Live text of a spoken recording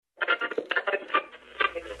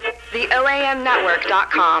The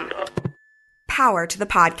OAMnetwork.com. Power to the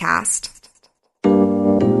podcast.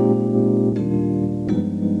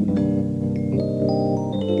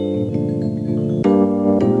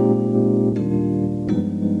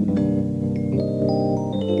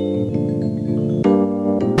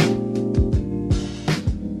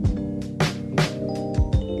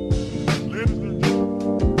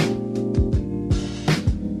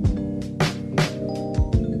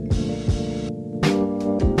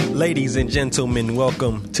 Ladies and gentlemen,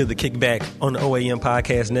 welcome to the Kickback on the OAM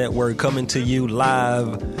Podcast Network, coming to you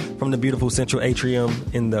live from the beautiful Central Atrium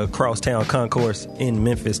in the Crosstown Concourse in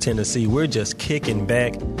Memphis, Tennessee. We're just kicking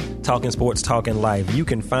back, talking sports, talking life. You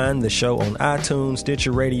can find the show on iTunes,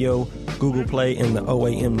 Stitcher Radio, Google Play, and the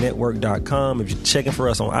OAMnetwork.com. If you're checking for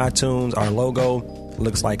us on iTunes, our logo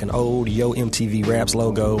looks like an old Yo MTV Raps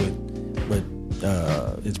logo, but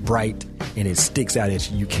it's bright and it sticks out at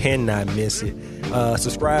you. You cannot miss it.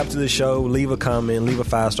 Subscribe to the show, leave a comment, leave a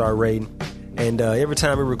 5-star rating. And every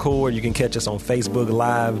time we record, you can catch us on Facebook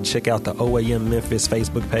Live. Check out the OAM Memphis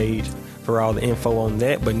Facebook page for all the info on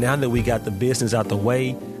that. But now that we got the business out the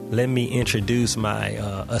way, let me introduce my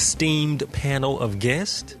esteemed panel of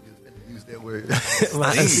guests. Use that word.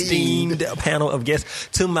 My esteemed panel of guests.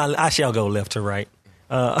 I shall go left to right.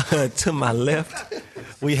 To my left,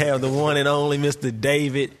 we have the one and only Mr.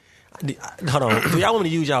 David. Hold on. Do y'all want me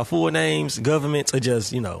to use y'all full names, governments, or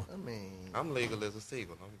just, I'm legal as a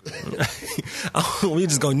seagull. I'm good. We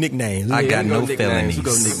just go nicknames. I got no felonies. We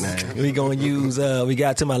go nicknames. We gonna use. We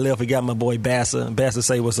got to my left. We got my boy Bassa. Bassa,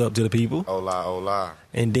 say what's up to the people. Hola, hola.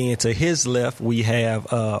 And then to his left, we have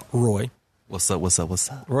Roy. What's up? What's up? What's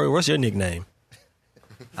up? Roy, what's your nickname?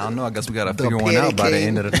 I don't know. I guess we got to figure one out by the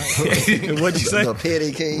end of the night. What'd you say? The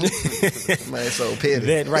Petty King. Man, so petty.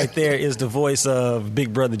 That right there is the voice of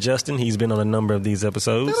Big Brother Justin. He's been on a number of these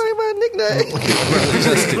episodes. That ain't my nickname.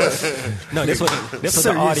 No, that's what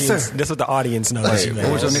the audience. That's what the audience knows. Hey,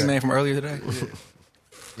 what was your nickname from earlier today?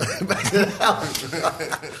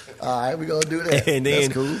 All right, we're going to do that. And then,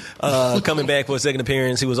 that's cool. Coming back for a second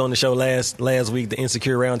appearance, he was on the show last week, the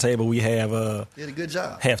Insecure Roundtable. We have did a good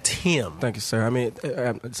job. Have Tim. Thank you, sir. I mean,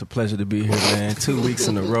 it's a pleasure to be here, man. 2 weeks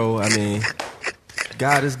in a row. I mean,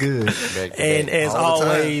 God is good. And as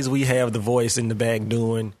always, we have the voice in the back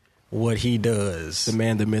doing what he does. The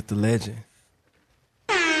man, the myth, the legend.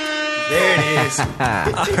 There it is. All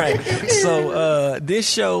right. So this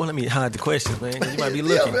show, let me hide the questions, man, because you might be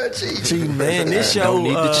looking. Cheating, man. This show, Don't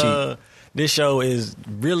need to cheat. This show is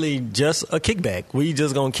really just a kickback. We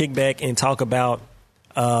just gonna kick back and talk about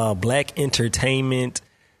black entertainment,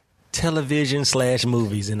 television /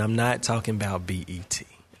 movies, and I'm not talking about BET.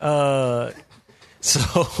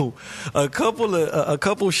 So a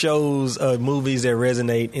couple shows, movies that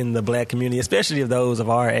resonate in the black community, especially of those of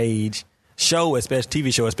our age.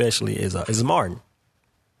 TV show especially is Martin.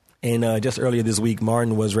 And just earlier this week,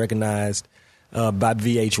 Martin was recognized by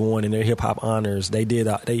VH1 in their hip hop honors. They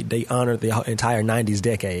honored the entire 90s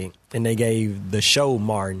decade, and they gave the show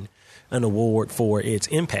Martin an award for its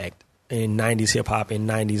impact in 90s hip hop and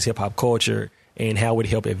 90s hip hop culture and how it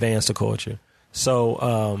helped advance the culture.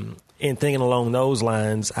 So in thinking along those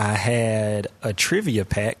lines, I had a trivia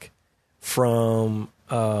pack from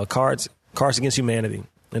Cards Against Humanity.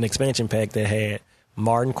 An expansion pack that had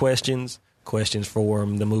Martin questions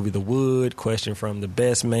from the movie The Wood, question from The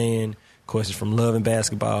Best Man, questions from Love and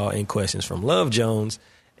Basketball, and questions from Love Jones,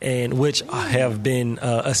 and which have been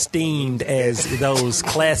esteemed as those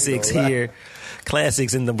classics here,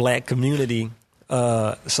 classics in the black community.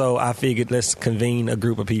 So I figured let's convene a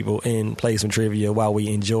group of people and play some trivia while we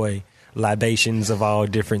enjoy libations of all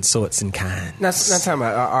different sorts and kinds. Not talking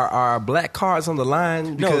about are black cards on the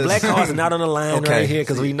line? No, black cards are not on the line right here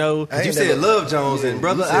because we know. You said Love Jones, and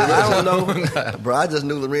brother, I don't know. Bro, I just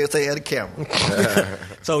knew Lorenz had a camera.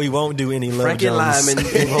 So we won't do any Love Frankie Jones. Lyman.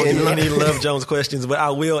 We won't do any Love Jones questions, but I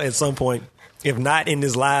will at some point, if not in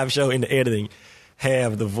this live show, in the editing,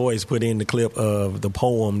 have the voice put in the clip of the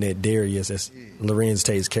poem that Darius, as Lorenz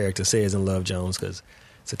Tate's character, says in Love Jones, because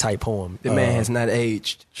it's a tight poem. The man has not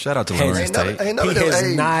aged. Shout out to Lorenz Tate. He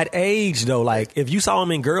has not aged, though. Like, if you saw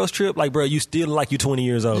him in Girls Trip, like, bro, you still look like you 20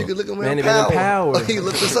 years old. You can look at him Man, in power. He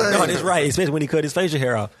look the same. No, that's right, especially when he cut his facial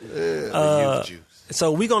hair off.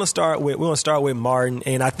 So we're gonna start with Martin,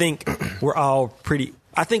 and I think we're all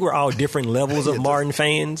different levels of Martin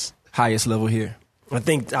fans. Highest level here. I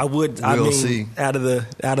think see. out of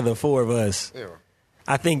the four of us,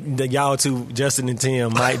 I think that y'all two, Justin and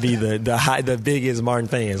Tim, might be the biggest Martin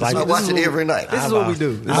fans. Like, I watch it every night. This is what we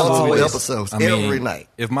do. Multiple episodes every night.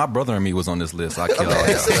 If my brother and me was on this list, I'd kill all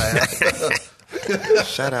y'all.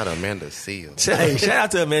 Shout out Amanda Seals. Hey, shout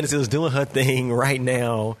out to Amanda Seals doing her thing right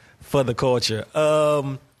now. for the culture.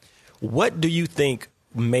 What do you think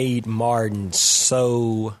made Martin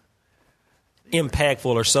so impactful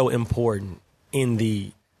or so important in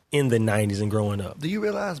the 90s and growing up? Do you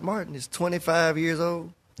realize Martin is 25 years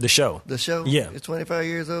old? The show. Yeah. Is 25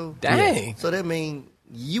 years old? Dang. Yeah. So that means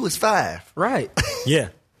you was 5. Right. Yeah.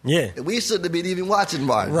 We shouldn't have been even watching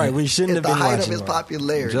Martin. Right, we shouldn't have been watching. At the height watching of his Martin.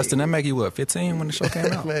 popularity. Justin, that make you what, 15 when the show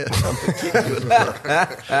came out? Man, I'm gonna kick you in the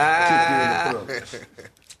throat.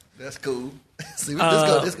 That's cool. See,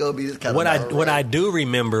 this gonna be this kind of what I do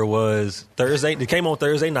remember was Thursday. It came on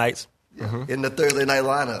Thursday nights in the Thursday night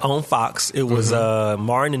lineup. on Fox. It was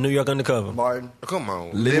Martin and New York Undercover. Martin. Come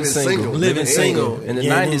on. Living single. Living single. In the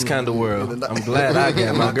Yeah, 90s kind of world. I'm glad I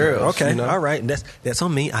got my girls. Okay, you know? all right. That's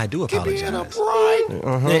on me. I do apologize. Keep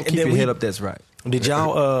then your we- head up, that's right. Did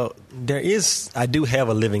y'all? I do have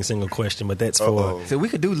a living single question, but that's for. So we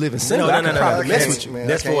could do living single. No, I could probably I mess can't, with you. man.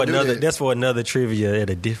 That's I can't for do another. that. That's for another trivia at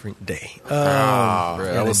a different day.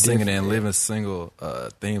 Bruh, I was singing that Living Single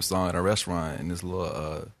theme song at a restaurant, and this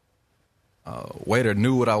little waiter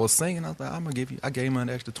knew what I was singing. I was like, I gave him an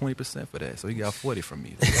extra 20% for that, so he got 40 from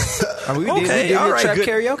me. I mean, we Okay, did all the right, trap good.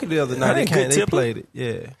 karaoke the other night. Hey, good They tipper. played it.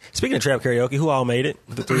 Yeah. Speaking of trap karaoke, who all made it?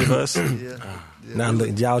 The three of us. Now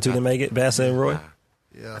look, y'all two didn't make it. Bass and Roy.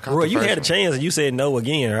 Yeah. Roy, you had a chance and you said no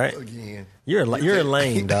again, right? Again. You're a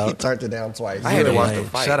lame He dog. turned it down twice. I had to watch lame. the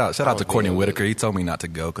fight. Shout out I to was Courtney being Whitaker. He told me not to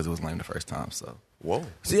go because it was lame the first time. So Whoa.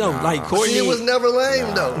 See, like Courtney. It was never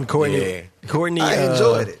lame though. Courtney. Courtney. I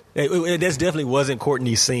enjoyed it. That's definitely wasn't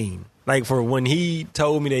Courtney's scene. Like for when he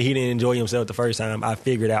told me that he didn't enjoy himself the first time, I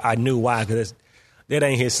figured out. I knew why because that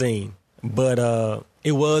ain't his scene. But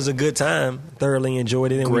it was a good time. Thoroughly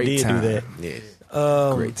enjoyed it, and Great we did time. do that. Yes.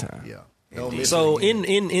 Great time. Yeah. Don't miss So it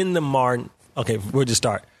again. in the Martin, okay, we'll just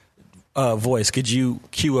start. Voice, could you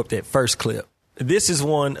cue up that first clip? This is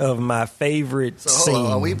one of my favorite So scenes. hold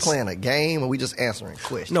on, are we playing a game or are we just answering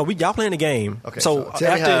questions? No, y'all playing the game. Okay, so so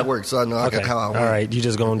tell me after, how it works so I know okay. how I All win. right, you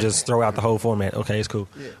just gonna throw out the whole format. Okay, it's cool.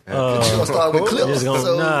 You gonna start with clips? Just gonna,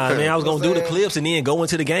 So- I was gonna do the saying? clips and then go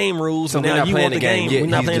into the game rules. So and we're now not you playing want the the game game. yet. We're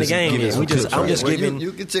not He's playing the just game giving yet. some We just, clips, I'm right? just Well, giving.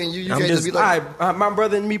 you continue. You I'm can't just- just be like, All right, my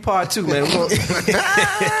brother and me part 2, man.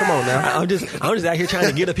 Come on now. I'm just out here trying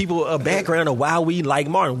to give the people a background of why we like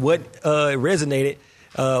Martin, what resonated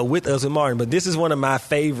with us with Martin. But this is one of my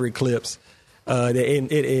favorite clips. That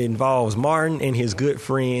it involves Martin and his good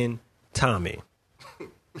friend Tommy. I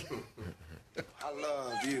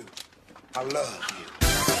love you. I love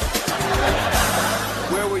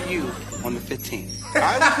you. Where were you on the 15th?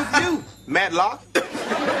 I was with you, Matlock.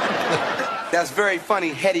 That's very funny,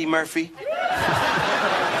 Hetty Murphy.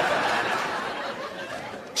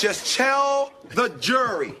 Just tell the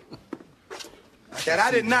jury that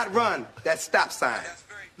I did not run that stop sign.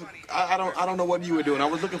 I don't know what you were doing. I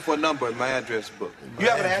was looking for a number in my address book. You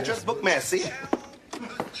have an address book? May I see it?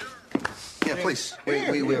 Yeah, please.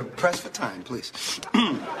 We're pressed for time, please.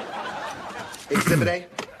 Exhibit A.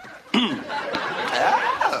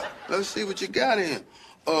 Let's see what you got in.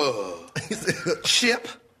 Chip,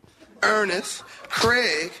 Ernest,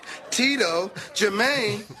 Craig, Tito,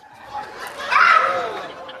 Jermaine.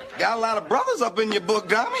 Got a lot of brothers up in your book,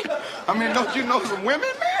 dummy. I mean, don't you know some women,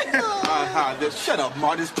 man? Shut up,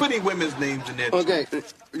 Martin. There's plenty of women's names in there. Okay,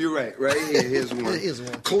 you're right. Right here, here's one. Here's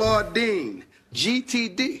one. Claudine,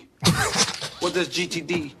 GTD. What does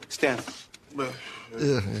GTD stand for?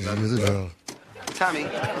 Tommy,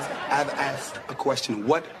 I've asked a question.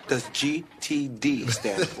 What does GTD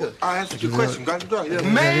stand for? I answered your question. Got it done.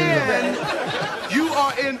 Man, you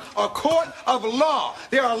are in a court of law.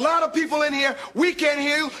 There are a lot of people in here. We can't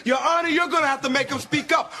hear you. Your Honor, you're going to have to make them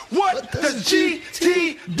speak up. What does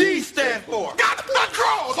GTD stand for? Got the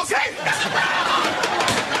draws, okay?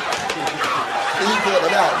 he pulled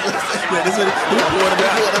it out.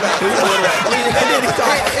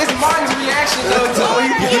 It's Martin's reaction, though, to when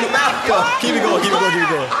you get him out. Keep it going.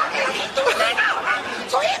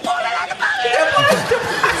 So he pulled it out the bag.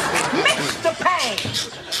 Mr. Payne.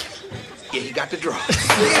 Yeah, he got the draw.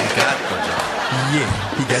 Yeah,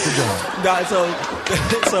 he got the draw. Nah,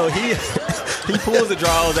 so he pulls the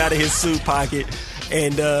drawers out of his suit pocket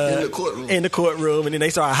and in the courtroom, and then they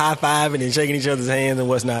start high fiving and shaking each other's hands and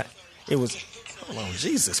what's not. It was,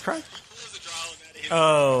 Jesus Christ.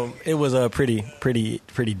 It was a pretty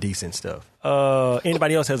decent stuff.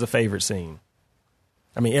 Anybody else has a favorite scene?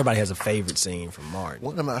 I mean, everybody has a favorite scene from Martin.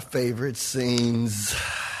 One of my favorite scenes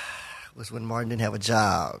was when Martin didn't have a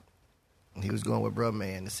job. He was going with Bruh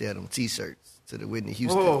Man to sell them T-shirts to the Whitney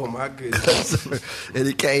Houston. Oh, my goodness. And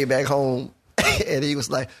he came back home. and he was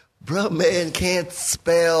like, "Bruh, man can't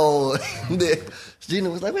spell." Gina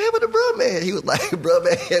was like, "What happened to Bruh, man?" He was like, "Bruh,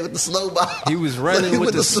 man with the slow bob." He was running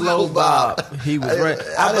with the slow bob. He was running.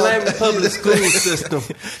 I blame the public school system.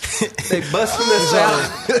 They busting us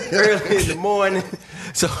out early in the morning.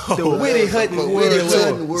 So The Whitney Hutton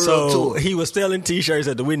World So he was selling T-shirts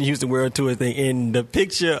at the Whitney Houston World Tour thing, and the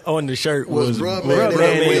picture on the shirt was Bruh Man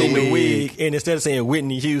Man in the wig, and instead of saying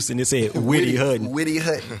Whitney Houston, it said Whitney Hutton. Whitney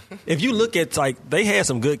Hutton. If you look at, like, they had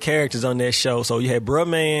some good characters on that show. So you had Bruh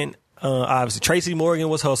Man, obviously Tracy Morgan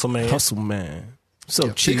was Hustle Man. Hustle Man.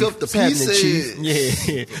 So Chief. Pick up the What's happening, pieces.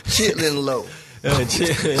 Yeah. Chitlin low. That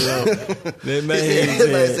man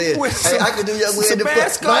Said, "Hey, I can do your wedding for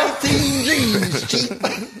Tabasco. 19 G's, cheap."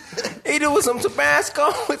 He doing some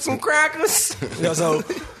Tabasco with some crackers. So,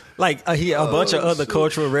 like, he a bunch of other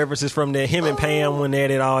cultural references from there. Him and Pam went at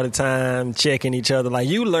it all the time, checking each other. Like,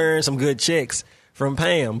 you learn some good checks from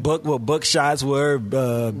Pam. Buck shots were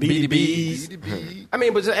BDBs. I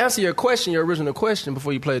mean, but to answer your question, your original question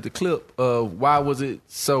before you played the clip of why was it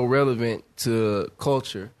so relevant to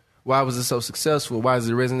culture? Why was it so successful? Why does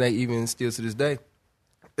it resonate even still to this day?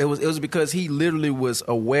 It was because he literally was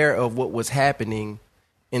aware of what was happening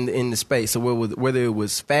in the space. So whether it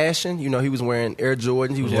was fashion, he was wearing Air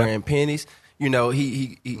Jordans, he was wearing pennies.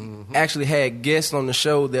 He actually had guests on the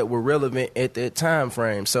show that were relevant at that time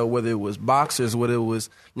frame. So whether it was boxers, whether it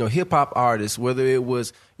was hip hop artists, whether it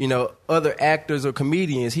was other actors or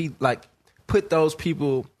comedians, he like put those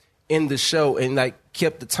people in the show and like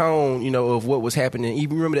kept the tone of what was happening.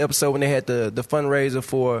 Even remember the episode when they had the fundraiser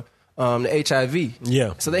for the HIV.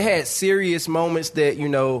 Yeah. So they had serious moments that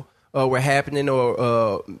were happening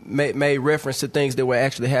or made reference to things that were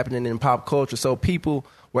actually happening in pop culture. So people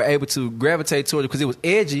were able to gravitate toward it because it was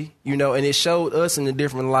edgy, and it showed us in a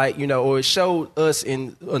different light, or it showed us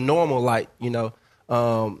in a normal light,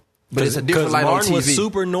 but it's a different light Martin on TV. was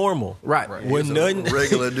super normal. Right. With nothing,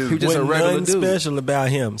 regular dude. He was just a regular nothing dude. special about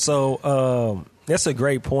him. So that's a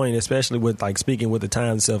great point, especially with like speaking with the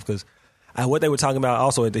times and stuff, because what they were talking about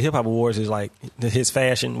also at the Hip Hop Awards is like his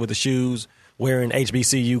fashion with the shoes, wearing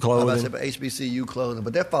HBCU clothing. HBCU clothing,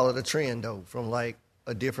 but that followed a trend though from like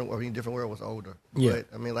a different world was older. Yeah. But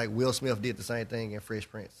I mean, like Will Smith did the same thing in Fresh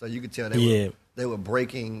Prince, so you could tell they were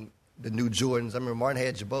breaking the new Jordans. I remember Martin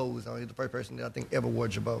had Jabos. He was the first person that I think ever wore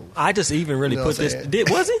Jabos. I just even really You know put what this. I'm saying?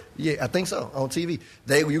 Was he? Yeah, I think so on TV.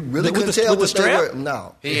 You really With couldn't the- tell with the what they strap? were.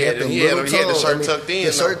 No, He had the shirt tucked in,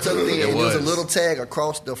 The shirt though. tucked in, It and there was a was. little tag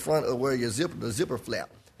across the front of where the zipper flap.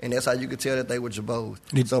 And that's how you could tell that they were Jabos.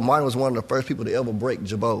 So Martin was one of the first people to ever break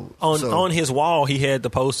Jabos. On his wall, he had the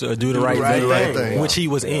poster of Do the Right Thing, which he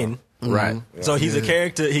was in. Right. So he's a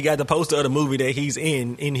character. He got the poster of the movie that he's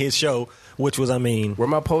in his show, which was, Where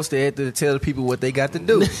my poster at to tell the people what they got to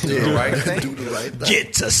do. Do the right thing.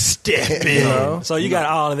 get to step in. So you got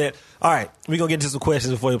all of that. All right, we're going to get to some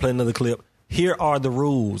questions before we play another clip. Here are the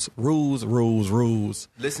rules. Rules.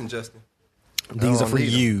 Listen, Justin. These are for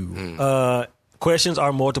you. Questions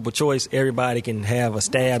are multiple choice. Everybody can have a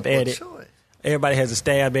stab at it. Everybody has a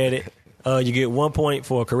stab at it. You get 1 point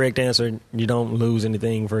for a correct answer. You don't lose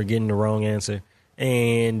anything for getting the wrong answer.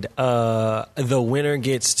 And the winner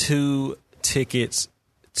gets 2 tickets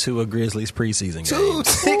to a Grizzlies preseason game. 2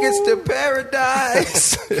 tickets to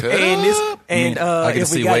paradise. I get to if we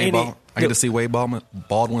see got Wade any, Ball. I get to see Wade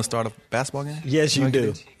Baldwin start a basketball game. yes, you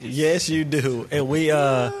do. Yes, you do.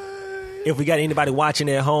 And if we got anybody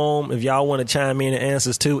watching at home, if y'all want to chime in and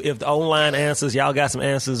answers too, if the O-line answers, y'all got some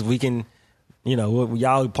answers, we can,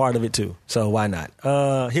 y'all part of it too. So why not?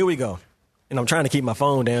 Here we go. And I'm trying to keep my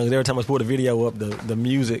phone down because every time I pull the video up, the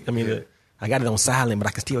music, I got it on silent, but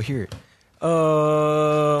I can still hear it.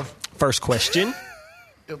 First question.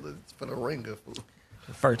 It's for the ringer.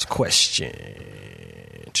 First question.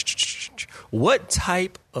 What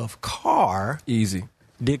type of car Easy.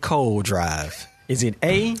 did Cole drive? Is it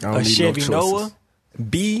A, don't a need Chevy no choices. Noah,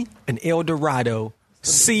 B, an Eldorado,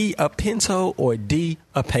 C, a Pinto, or D,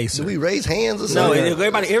 a Pacer? Do we raise hands or No, something?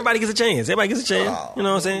 everybody gets a chance. Everybody gets a chance. You know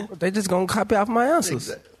what I'm saying? They just gonna copy off my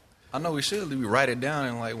answers. I know we should. We write it down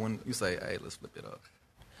and like when you say, "Hey, let's flip it up."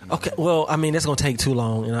 Okay, well, that's going to take too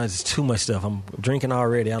long. It's too much stuff. I'm drinking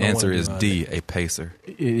already. I don't Answer wanna is do all D, a pacer.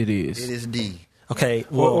 It is. It is D. that. Okay,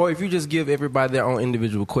 well, Or if you just give everybody their own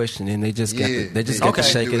individual question and they just got Yeah, to, got okay. to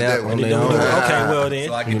shake Do it it out that way. on they their don't own. do it. Okay, well then,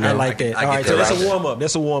 So I get I that. like that. I All get right, so that that's right. a warm up.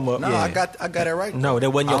 That's a warm up. No, yeah. I got it right. No, that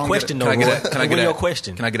wasn't I your don't question, get though. it. Can I Roy. get a, can I That get wasn't a your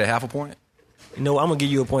question. Can I get a half a point? No, I'm gonna give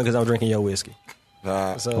you a point because I'm drinking your whiskey.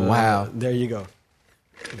 So Wow. there you go.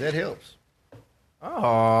 That helps.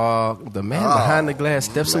 Oh, the man behind the glass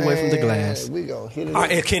steps away from the glass. We gonna hit it. All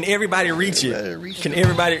right, and can everybody reach Let it it? reach Can it.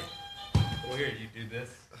 everybody? Well, here, you do this.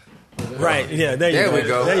 Right, yeah, there There you we go.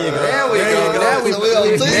 go. There you go. There we go. Now we- So we on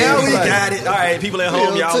team. Now we got it. All right, people at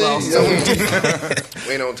home, y'all lost.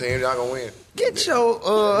 We ain't on team. Y'all gonna win. Get your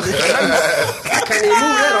I can't even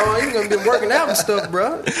move that on. You gonna be working out and stuff,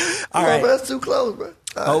 bro. All right. That's too close, bro.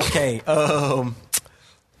 Okay.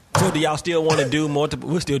 So do y'all still want to do multiple?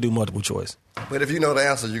 We'll still do multiple choice. But if you know the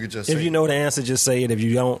answer, you could just say If you know the answer, just say it. If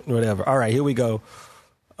you don't, whatever. All right, here we go.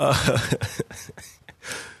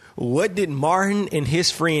 What did Martin and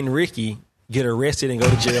his friend Ricky get arrested and go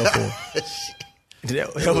to jail for?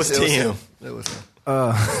 That was Tim. That was him.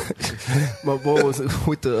 My boy was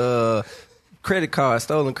with the credit cards,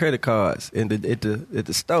 stolen credit cards at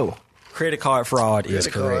the store. Credit card fraud is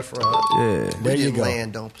Credit card correct. fraud. Yeah. There you We go.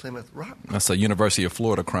 land on Plymouth Rock. That's a University of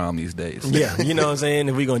Florida crime these days. Yeah, you know what I'm saying?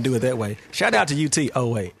 If we're going to do it that way. Shout out to UT. Oh,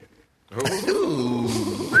 wait.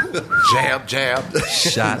 Jab, jab.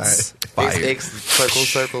 Shots fired. X,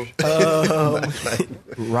 circle.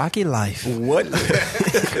 Rocky life. What?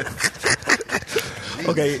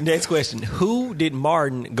 Okay, next question. Who did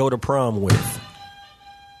Martin go to prom with?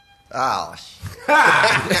 Oh,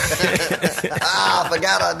 I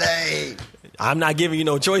forgot her name. I'm not giving you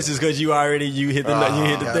no choices because you hit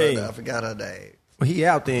the thing. I forgot her name. Well, he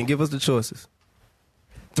out there and give us the choices.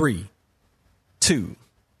 3, 2,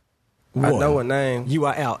 I 1. know her name. You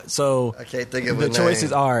are out. So I can't think of her the name.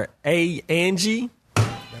 choices are A, Angie. That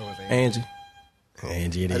was Angie.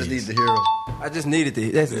 Angie, it I just need is. to hear her. I just needed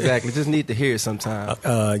to. That's exactly. Just need to hear it sometime.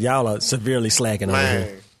 Y'all are severely slacking over Man.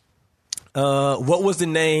 here. What was the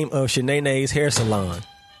name of Shanae's hair salon?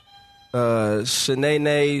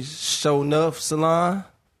 Shanae Show Enough Salon.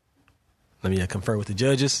 Let me confer with the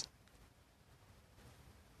judges.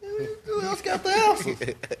 Who else got the answer?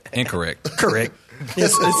 Incorrect. Correct.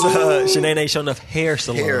 It's Shanae Show Enough hair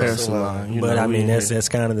salon. Hair salon. You But know, I mean we- that's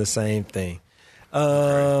kind of the same thing.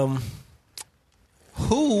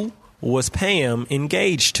 Who was Pam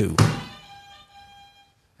engaged to?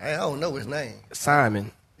 I don't know his name.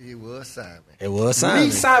 Simon. He was Simon. It was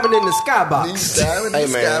Leave Simon. Simon in the skybox. Simon Hey,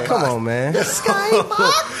 the man. Skybox. Come on, man.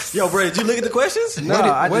 Skybox. Yo, bro, did you look at the questions? No, Where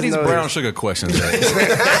I where just these know brown this. sugar questions at?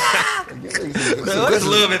 Let's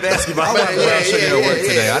love at basketball. Brown sugar at work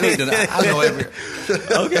today. I need to. I know every.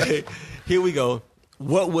 Okay, here we go.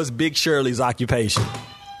 What was Big Shirley's occupation?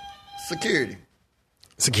 Security.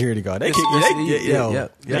 Security guard. They It's- kicking. it's- They, yeah, yo, yeah.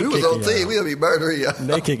 they We was kicking on team. y'all. We'll be murdering y'all.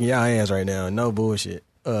 They kicking y'all ass right now. No bullshit.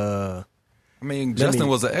 I mean, Let Justin me-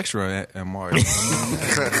 was an extra at Martin.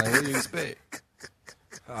 What do you expect?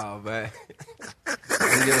 Oh man.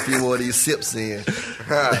 We get a few more of these sips in.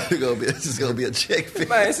 It's just gonna be a check fee.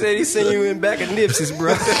 Man said he seen you in back of Nipsey's,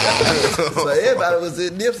 bro. So everybody was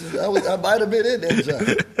in Nipsey. I might have been in that job.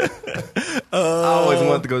 I always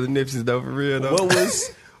wanted to go to Nipsey's though, for real though.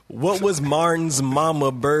 What was Martin's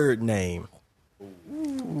mama bird name?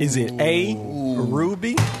 Is it A,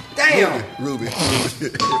 Ruby? Damn. Ruby.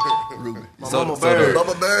 Ruby. So,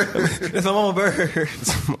 Bubba Bird. It's my mama bird.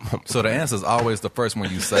 so the answer is always the first one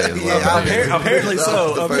you say. Is Yeah, Love It. Apparently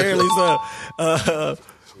so. The first Apparently so.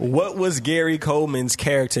 What was Gary Coleman's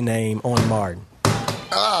character name on Martin?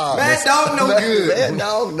 Mad dog no good. Mad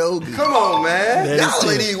dog no good. Come on, man. That is Y'all true.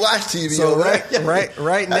 ain't even watch TV. So right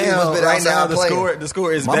right I even now, been outside the playing.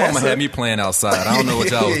 score is My mama Bassa. had me playing outside. I don't know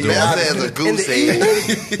what y'all was doing. Bass has a goose In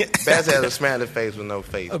egg. Bass has a smiling face with no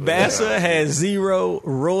face. Bassa has 0.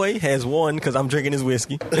 Roy has 1 because I'm drinking his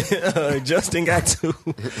whiskey. Justin got 2.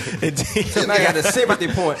 And Tim I got a sympathy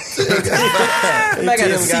point. I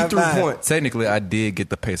got a see-through five. point. Technically, I did get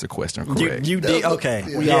the pacer question correct. You did okay.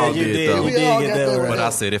 We Yeah, all you did, did. though. You We did all get got that that one. right. But I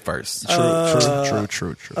said it first. True.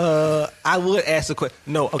 I would ask a question.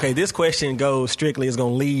 No, okay. This question goes strictly. Is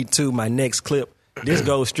going to lead to my next clip. This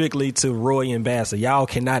goes strictly to Roy and Bassa. Y'all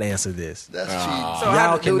cannot answer this. That's cheap. So Y'all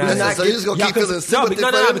how do cannot. not So you just gonna Y'all- keep feeling sympathy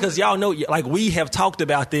no, for him? because y'all know, like we have talked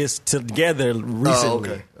about this together recently. Oh,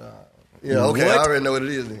 okay. Yeah, okay. What? I already know what it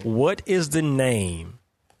is then. What is the name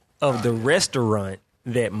of the restaurant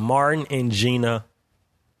that Martin and Gina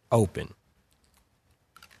open?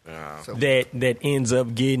 That ends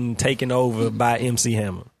up getting taken over by MC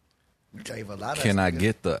Hammer. You gave a lot of Can I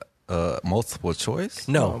get the multiple choice?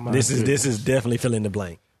 No, this is definitely fill in the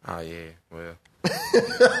blank. Oh yeah. Well,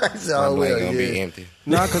 It's my all blank well, gonna be yeah. empty.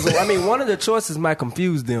 No, because I mean, one of the choices might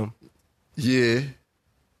confuse them. Yeah.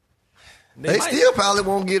 They still probably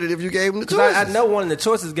won't get it if you gave them the 'Cause choices. I know one of the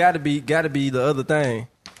choices got to be the other thing.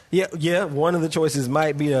 Yeah. One of the choices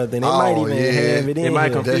might be the other thing. They Oh, might even yeah. have it in. It might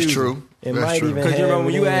here. confuse That's you. true. It That's might true. even Because you have remember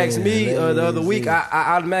when it you in. asked me Let the me other week, see.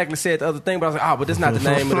 I automatically said the other thing, but I was like, but that's not the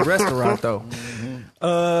name of the restaurant though.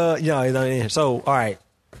 Yeah, it's not in here. So, all right,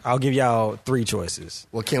 I'll give y'all 3 choices.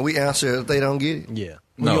 Well, can we answer if they don't get it? Yeah.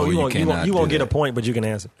 No, you cannot won't do get a that. point, but you can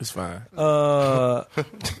answer. It's fine.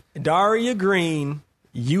 Daria Green,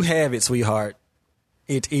 you have it, sweetheart.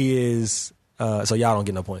 It is so y'all don't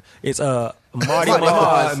get no point. It's Marty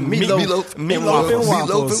Mars, Meatloaf and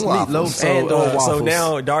waffles. So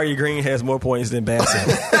now Daria Green has more points than Bassett.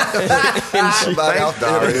 Everybody out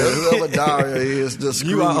Daria. Whoever Daria is, just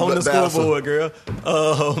You are on the scoreboard, girl.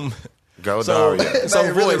 Go So- Daria. So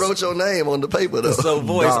Man really voice. wrote your name on the paper though. So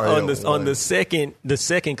voice Daria on the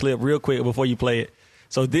second clip, real quick before you play it.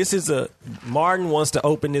 So this is Martin wants to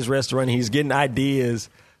open this restaurant. He's getting ideas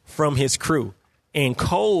from his crew, and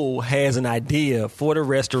Cole has an idea for the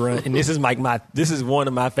restaurant. And this is this is one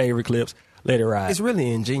of my favorite clips. Let it ride. It's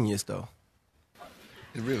really ingenious, though.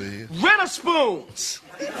 It really is. Rent spoons.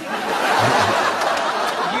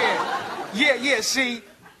 Yeah. See,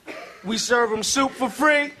 we serve them soup for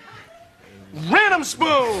free. Rent 'em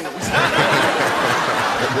spoons.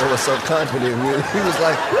 That boy was so confident. Man. He was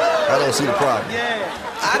like, I don't see the problem. Yeah.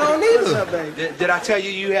 I don't either. Did I tell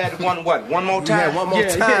you you had one more time? had one more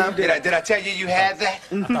time. Did I tell you had that?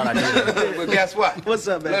 I thought I did. Well, guess what? What's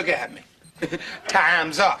up, baby? Look at me.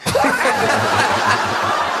 Time's up.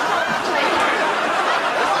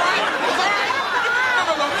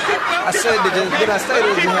 I said did I say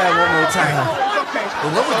that you had one more time?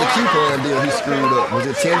 Well, what was the coupon deal he screwed up? Was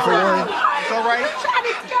it 10 for 1? It's all right.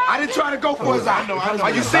 I didn't try to go for his eye. Are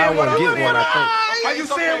you Buy seeing what one, I'm get saying? one, I think. Are you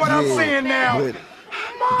seeing what I'm saying now? But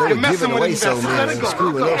they were giving away so many and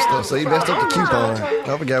screwing up stuff, so he messed up the coupon.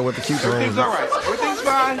 I forgot what the coupon Everything's all was. right. Everything's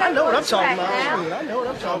fine. I know what I'm talking about. I know what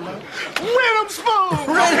I'm talking about. Rent 'em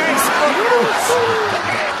spoons.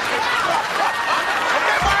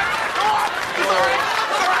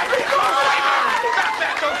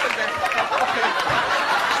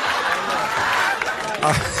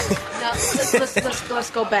 Now, let's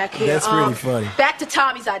go back here. That's really funny. Back to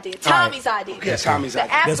Tommy's idea. Tommy's idea. Yeah, Tommy's The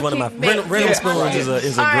idea. That's one of my African Rent 'em made- spoons is a All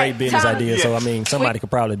great right, business Tommy. idea. So I mean, somebody could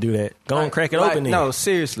probably do that. Go on, crack it open. Then. No,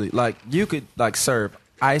 seriously. Like you could serve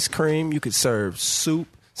ice cream. You could serve soup.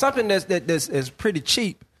 Something that's pretty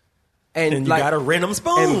cheap. And you gotta rent them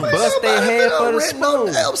spoons. And bust their head for the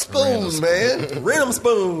spoon. Them spoons, man. Rent them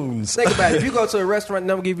spoons. Think about it. If you go to a restaurant and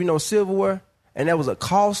never give you no silverware, and that was a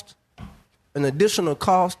cost, an additional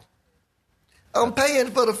cost. I'm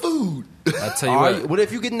paying for the food. I tell you what. What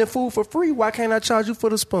if you're getting the food for free? Why can't I charge you for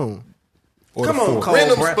the spoon? Or Come the on, fork. Cole Rent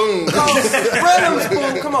them Brown. spoons. Rent them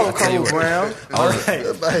spoon. Come on, Cole Brown. All right.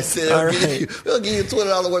 Everybody said, All we'll give you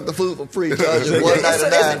 $20 worth of food for free. Charge you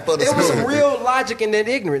 $1.99 for the It was some spoon. real logic in that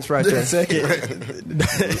ignorance right there.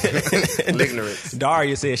 Ignorance.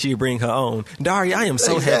 Daria said she'd bring her own. Daria, I am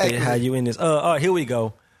so happy Exactly. how you in this. Here we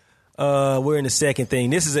go. We're in the second thing.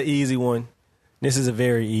 This is an easy one. This is a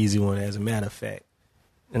very easy one, as a matter of fact.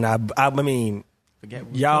 And I mean,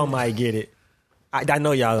 y'all might get it. I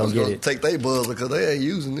know y'all I don't was get going to it. take their buzzer because they ain't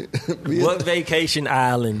using it. What vacation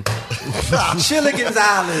island? Chilligan's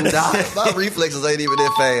Island, dog. My reflexes ain't even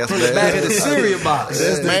that fast, man. Back of the cereal box.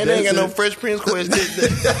 Man, they ain't got no Fresh Prince question.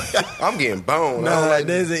 I'm getting boned. I don't Nah, like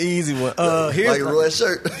there's an easy one. Here's Like a red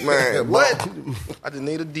shirt. Man, what? I just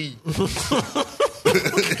need a D.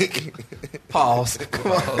 Pause.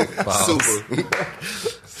 Come on. Super.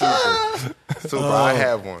 Super. I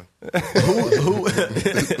have one.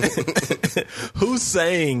 who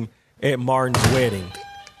sang at Martin's wedding?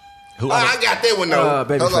 Who? I got that one though.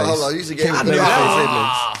 Babyface. Hold on. You should get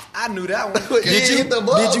I knew that one. Did you hit the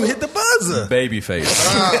buzzer? Did you hit the buzzer? Babyface.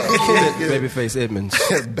 Babyface Edmonds.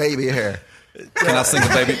 Baby hair. Can I sing a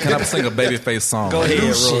Babyface song? Go ahead,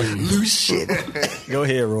 Roy. Loose shit. Go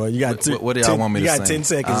ahead, Roy. You got What do y'all want me to sing? You got 10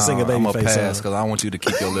 seconds to sing a I'm gonna Babyface pass song. because I want you to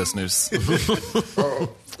keep your listeners.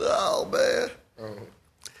 Oh, man.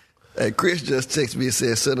 Hey, Chris just texted me and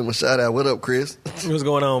said, send him a shout out. What up, Chris? What's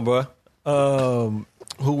going on, bro?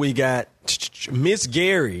 Who we got? Miss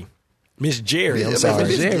Gary. Miss Jerry. I'm sorry.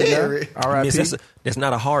 Miss Gary. That's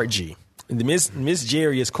not a hard G. Miss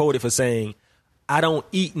Jerry is quoted for saying, "I don't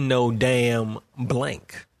eat no damn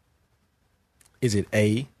blank." Is it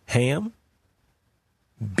A, ham?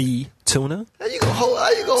 B, tuna? How you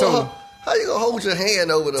gonna hold your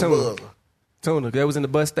hand over the buzzer? Tuna. That was in the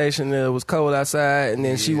bus station. It was cold outside, and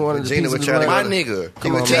then she wanted Regina to was trying to My go nigga.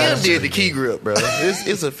 Come on, Tim man. did the key grip, bro.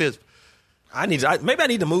 It's a fist. Maybe I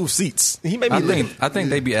need to move seats. He made me I think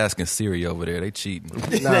they be asking Siri over there. They cheating.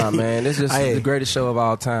 Nah, man, this is Hey. the greatest show of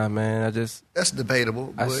all time, man. That's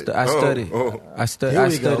debatable. I But study. I study. Here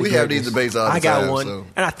we go. we have these debates all the I time. got one. So.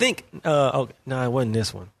 And I think, no, it wasn't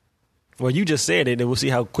this one. Well, you just said it, and we'll see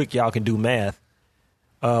how quick y'all can do math.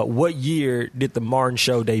 What year did the Martin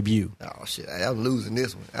Show debut? Oh shit, I'm losing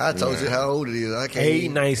this one. I told you how old it is. I can't. A,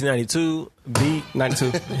 1992. B, 92.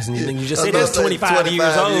 You just said that's 25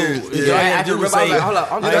 years old. Yeah. I have to remember. I was like, hold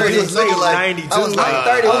up, I'm 30. It was looking like 92. I was like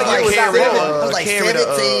 30. I was like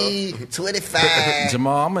 17, 25.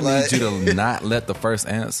 Jamal, I'm gonna need you to not let the first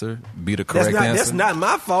answer be the correct answer. That's not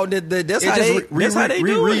my fault. That's how Just they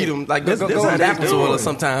do reread it. them. Like That's go how on they Apple do Store it.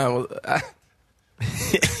 sometime.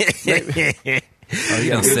 Oh, you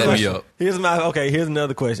gotta set me up. Here's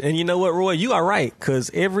another question. And you know what, Roy? You are right because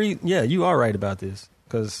you are right about this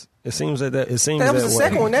because it seems that it seems That was that the way.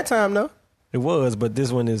 second one that time, though. It was, but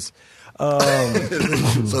this one is.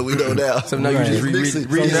 So we know now. So now you just read.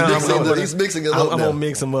 He's mixing them I'm up. gonna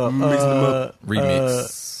mix them up.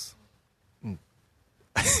 Remix.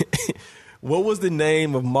 What was the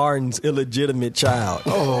name of Martin's illegitimate child?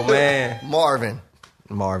 Oh man, Marvin.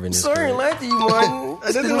 Marvin is sorry, correct. like you, Martin.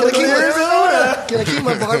 I didn't want to keep Arizona. Can I keep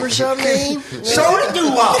my barbershop name? Show the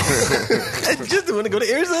doo-wop. I just want to go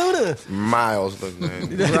to Arizona. Miles look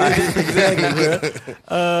name. Right, exactly,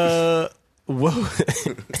 bro.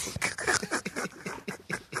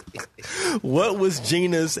 What was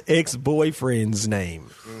Gina's ex-boyfriend's name?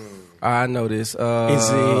 I know this. Is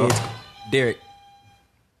it Derek?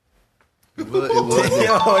 This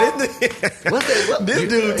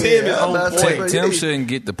dude Tim is on point. Tim shouldn't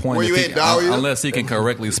get the point Where you at, dog? unless he can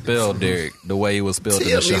correctly spell Derek the way he was spelled in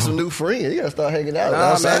Tim the show. needs some new friends. You gotta start hanging out. Nah,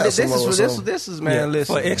 outside man, this somewhere. is man.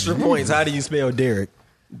 Listen, For extra points, how do you spell Derek?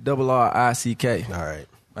 RICK. All right.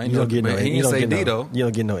 I You don't get no. he You didn't don't say get D no. though. You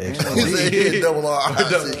don't get no extra. He said he had double R.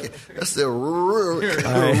 That's the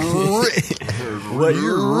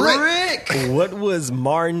What was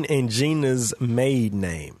Martin and Gina's maid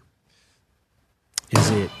name? Is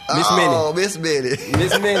it Miss Minnie? Oh, Miss Minnie.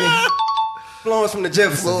 Miss Minnie. Florence from the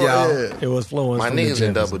Jeffersons, y'all. Yeah. It was Florence. My from the niggas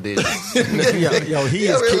in Jeffersons. double digits. Yo, he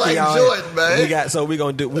Yeah, is we kicking like y'all. Jordan, man. We got so we're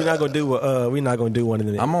not gonna do one of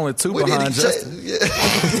them. I'm only 2 We need behind to Justin. Yeah.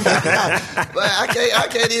 But I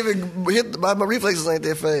can't even hit my reflexes ain't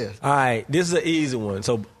that fast. All right, this is an easy one.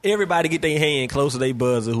 So everybody get their hand close to their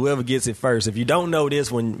buzzer. Whoever gets it first. If you don't know this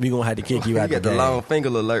one, we're gonna have to kick you out You got the the game. long finger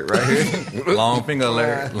alert right here. Long finger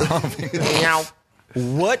alert. Long finger.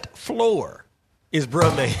 What floor is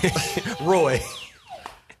bruh man Roy?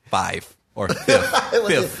 5 or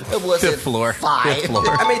 5th. Fifth floor. 5. Fifth floor.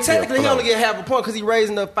 I mean, technically, he only get half a point because he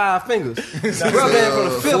raising up 5 fingers. Bruh man from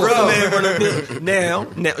the fifth floor. Now,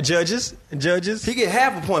 judges, He get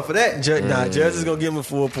half a point for that. judge is gonna give him a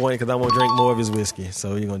full point because I'm gonna drink more of his whiskey.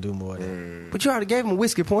 So you're gonna do more of that. But you already gave him a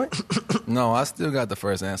whiskey point. No, I still got the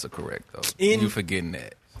first answer correct though. You forgetting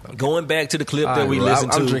that. Going back to the clip All that right, we well,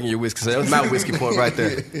 listened I'm to. drinking your whiskey, so that was my whiskey point right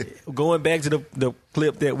there. Going back to the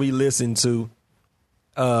clip that we listened to.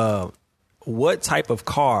 What type of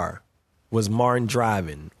car was Martin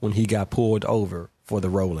driving when he got pulled over for the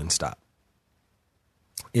rolling stop?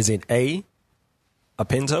 Is it A, a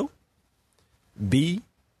Pinto, B,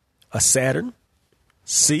 a Saturn,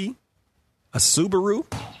 C, a Subaru,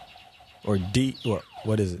 or D?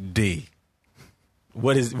 What is it? D.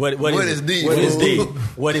 What is D? What is D? What is D?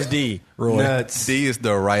 What is D, Roy? Nuts. D is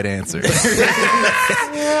the right answer.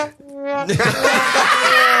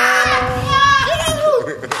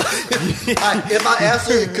 If I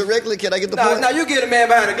answer it correctly, can I get the point? No, you get a man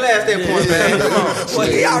behind the glass that point, man. Come on. Well,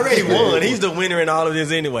 he already won. He's the winner in all of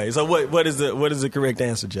this anyway. So what is the correct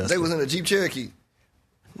answer, Justin? They was in a Jeep Cherokee.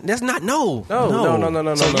 That's not no.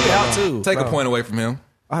 No. So you out too. Take a point away from him.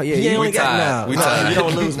 Oh, yeah. He You only got tied. now. We tied. You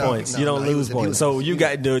don't lose No, points. no, You don't no, he lose was- points. So you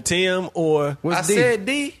got the Tim or What's I D? said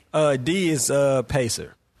D. D is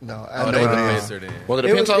Pacer. No, Oh, I they know the it is. Pacer then. Was it a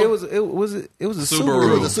It was Pinto? it was a Subaru. It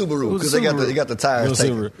Subaru. was a Subaru It was because a they got Subaru. the tires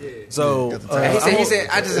taken. So He said,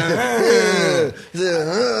 I just. He said,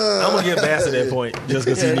 I'm gonna give Bassett that point just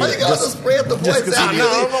because he Why you needs. gotta spread the points because out? he-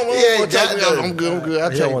 Yeah, exactly. I'm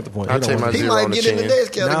good. He don't want the point. I'll He take don't my want He zero on might the get in the chin. next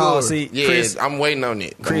category. No, see, Yeah, Chris, I'm waiting on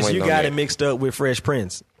it. you got it mixed up with Fresh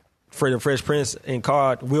Prince. For the Fresh Prince and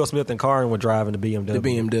Will Smith and Karen were driving the BMW. The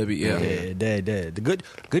BMW, yeah. The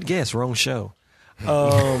good guess, wrong show.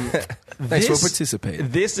 Thanks for participating.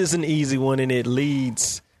 This is an easy one, and it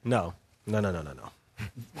leads. No.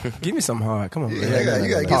 Give me something hard. Come on, man. You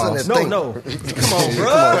gotta get on that thing. No. Come on,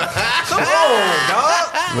 bro. Come on, dog.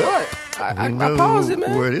 What? I paused it,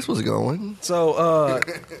 man. Where this was going. So,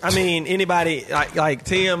 I mean, anybody like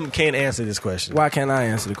Tim can't answer this question Why can't I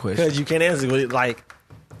answer the question? because you can't answer it. Like,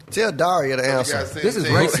 Tell Daria the answer. This is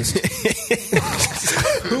racist.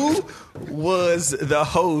 who was the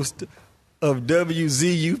host of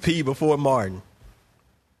WZUP before Martin?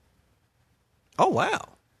 Oh wow.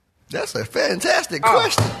 That's a fantastic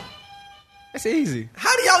question. That's easy.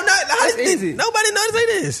 How do y'all not? That's easy. Nobody knows they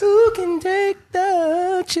this. Who can take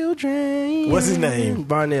the children? What's his name?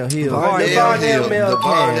 Barnell Hill. Barnell Hill. The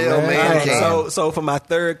Barnell Man Can. So for my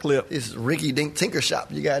third clip, it's Ricky Dink Tinker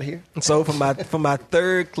Shop you got here. So for my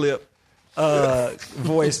third clip,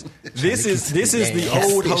 voice. This is the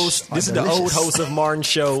old host. This is the old host of Martin's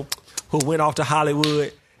show who went off to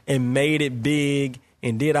Hollywood and made it big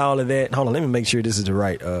and did all of that. Hold on, let me make sure this is the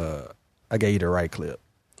right. I gave you the right clip.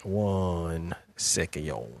 1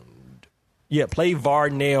 second. Yeah, play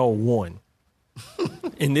Varnell 1.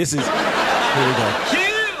 And this is, here we go.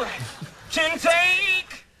 You can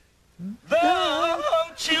take the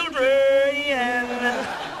children and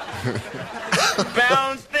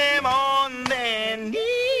bounce them on their knees.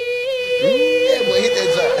 Yeah, boy, hit that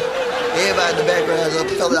joint. Everybody in the background up,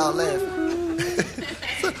 fell out laughing.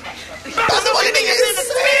 That's what it is.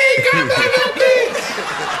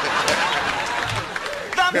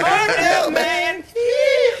 The Barnell Man.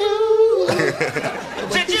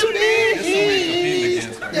 Did you need?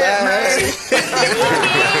 Yeah, man.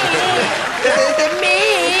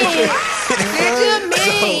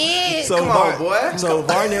 So Come on, boy. So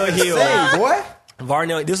Varnell Hill. Hey, boy.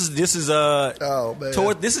 Varnell, this is this is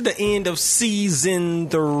the end of season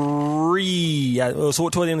 3. So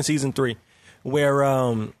toward the end of season 3,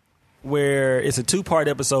 where it's a 2-part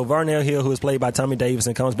episode. Varnell Hill, who is played by Tommy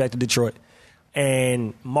Davidson, comes back to Detroit,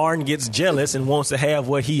 and Martin gets jealous and wants to have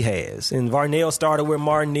what he has. And Varnell started where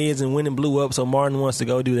Martin is and went and blew up, so Martin wants to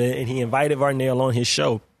go do that. And he invited Varnell on his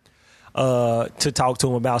show to talk to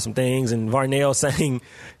him about some things. And Varnell sang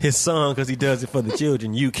his song because he does it for the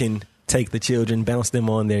children. You can take the children, bounce them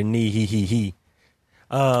on their knee, he.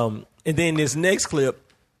 And then this next clip,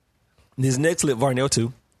 Varnell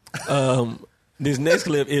 2. This next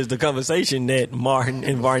clip is the conversation that Martin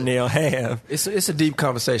and Varnell have. It's a deep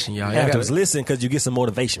conversation, y'all. Afterwards, listen, because you get some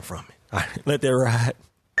motivation from it. All right, let that ride.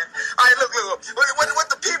 All right, look. What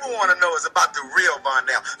the people want to know is about the real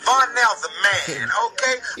Varnell. Varnell's a man,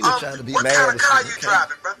 okay? He was trying to be what mad kind of car as you shit.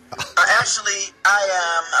 driving, bro? Actually,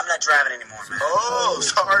 I'm not driving anymore, man. Oh,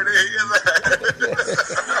 sorry to hear that.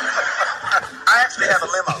 I actually have a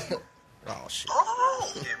limo. Oh, shit.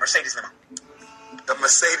 Oh, yeah, Mercedes limo. The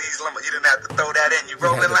Mercedes limo. You didn't have to throw that in. You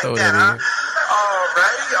rolling had to like throw that, that huh? All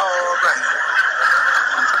right.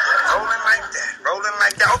 Rolling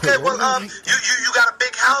like that. Okay, well, you got a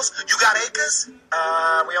big house? You got acres?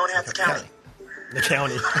 We own half the county. The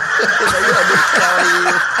county.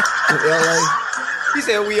 LA. He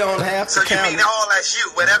said we own half So the you county. mean all that's you?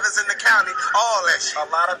 Whatever's in the county, all that's you. A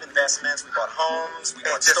lot of investments. We bought homes. We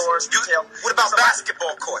bought stores, retail. What about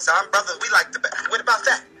basketball courts? Our brothers, we like the. What about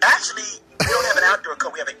that? Actually, we don't have an outdoor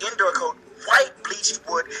court. We have an indoor court. White bleached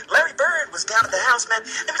wood. Larry Bird was down at the house, man.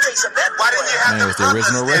 Let me tell you something. Why didn't you have Man, it was the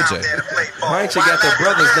original Ray J. Why ain't you got the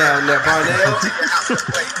brothers down there, Barnell?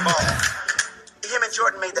 Him and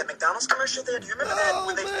Jordan made that McDonald's commercial there. Do you remember that?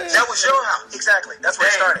 That was your house. Exactly. That's where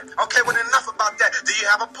it started. Okay, well, enough about that. Do you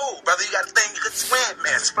have a pool, brother? You got a thing you could swim,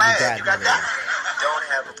 man. Splash. You got that? Don't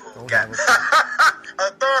have a pool. Got it. I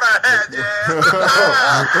thought I had, yeah.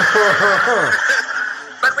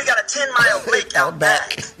 But we got a 10-mile lake out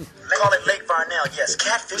back. They call it Lake Varnell. Yes,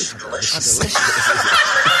 catfish is delicious.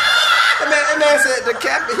 That man said the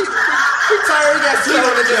captain, he tired, he got sleep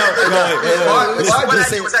on the job.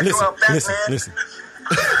 Listen.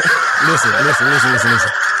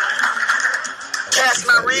 Cast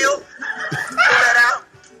my reel, pull that out,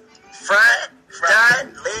 fry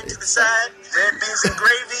it, lay it to the side, red beans and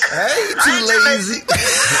gravy. I ain't too lazy.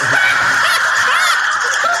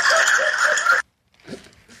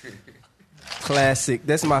 Classic.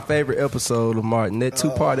 That's my favorite episode of Martin. That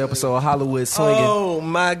 2-part episode of Hollywood Swinging. Oh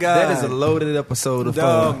my God, that is a loaded episode of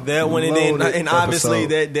fun. That one, and obviously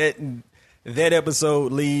episode. that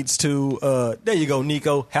episode leads to there you go,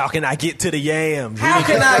 Nico. How can I get to the yams? How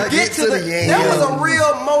can I get to the yams? That was a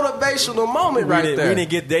real motivational moment there. We didn't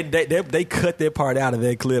get they cut that part out of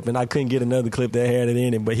that clip, and I couldn't get another clip that had it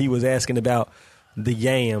in it. But he was asking about the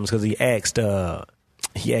yams because he asked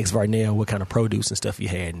Varnell what kind of produce and stuff he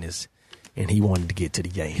had in this. And he wanted to get to the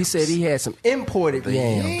yams. He said he had some imported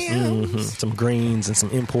yams. Mm-hmm. Some greens and some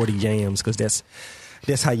imported yams, because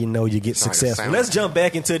that's how you know you get successful. Let's jump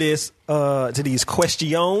back into this to these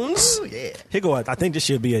questions. Oh, yeah. Here go. I think this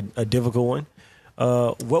should be a difficult one.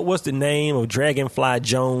 What was the name of Dragonfly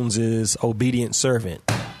Jones's obedient servant?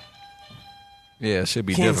 Yeah, it should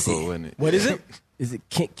be Kenzie. difficult, wouldn't it? What is it? Is it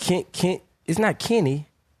Kent? It's not Kenny.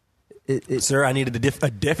 Sir, I needed a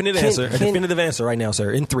definite answer, a definitive answer right now,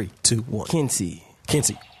 sir. In 3, 2, 1. Kinsey.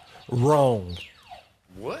 Wrong.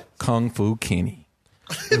 What? Kung Fu Kenny.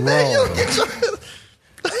 Wrong.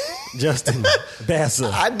 Justin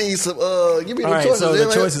Bassa. I need some. Give me the All choices. So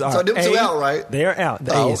the choices are so them two out, right? They're out.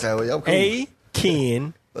 The Oh, A is okay. Well, I'm cool. A.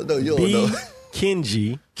 Ken. No, you don't B. know.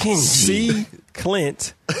 Kenji. C.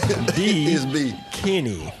 Clint. D. It's B.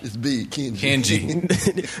 Kenny. It's B. Kenji.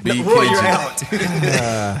 Kenji. No, Roy, you're out.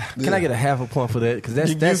 Can I get a half a point for that?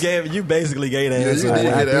 Because you basically gave the Yeah, answer. you did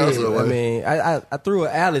get the I answer. did. I mean, I threw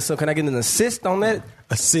an alley, so can I get an assist on that?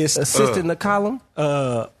 Assist in the column.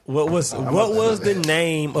 What was the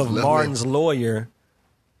name of Martin's lawyer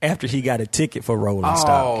after he got a ticket for Rolling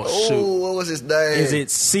Stone? Oh shoot! Oh, what was his name? Is it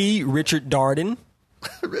C. Richard Darden?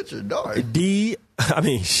 Richard Darden? D. I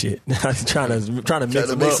mean, shit. I'm trying to mix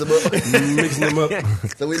them mix up. them up. Mixing them up.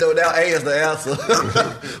 So we know now A is the answer.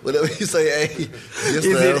 Whenever you say A, Is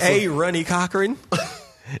it A. Ronnie Cochran?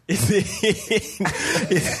 Is it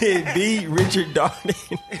B. Richard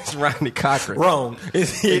Darden? It's Ronnie Cochran. Wrong.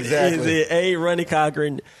 Is it A. Ronnie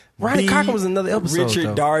Cochran? Ronnie B. Cochran was another episode.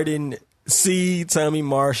 Richard though. Darden, C. Tommy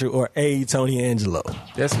Marshall, or A. Tony Angelo?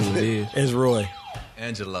 That's what it is. It's Roy.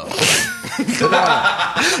 Angelo. Where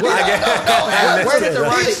did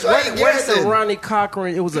the Ronnie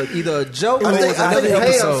Cochran? It was either a joke or it was I another think Pam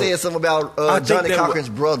episode. said something about Johnny Cochran's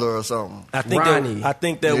brother or something. I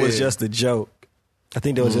think that was just a joke. I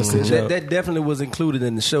think that was just a joke. That definitely was included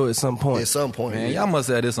in the show at some point. At some point, Man, y'all must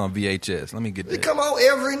have this on VHS. Let me get that. It come on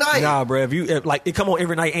every night. Nah, bro. If you it come on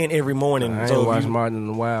every night and every morning. I ain't so watched Martin in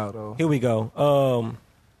a while though. Here we go.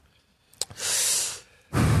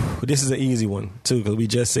 This is an easy one too because we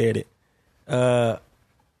just said it. So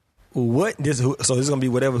this is gonna be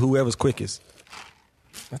whoever's quickest.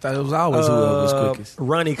 I thought it was always whoever was quickest.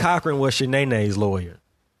 Ronnie Cochran was Shanae's lawyer.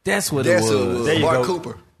 That's what it was. There you Mark go.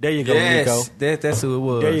 Cooper. There you go, Yes, Nico. that's who it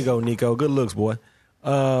was. There you go, Nico. Good looks, boy.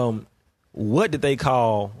 What did they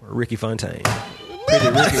call Ricky Fontaine? Pretty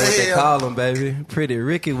Ricky, what they call him, baby. Pretty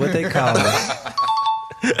Ricky, what they call him.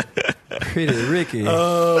 Pretty Ricky,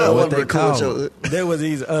 what they call him. There was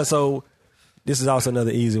easy. So this is also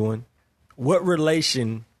another easy one. What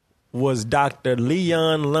relation was Dr.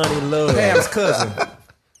 Leon Lonnie Love? Pam's cousin.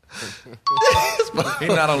 He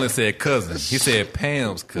not only said cousin, he said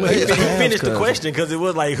Pam's cousin. Well, he finished the question because it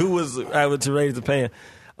was like who was able to raise the Pam.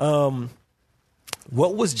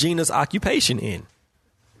 What was Gina's occupation in?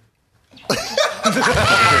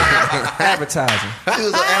 Advertising. She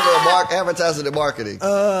was advertising and marketing. She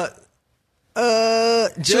was a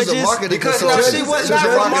Judges, marketing Because consultant. she was not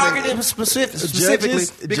from marketing specifically.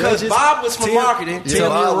 Because judges, Bob was from marketing.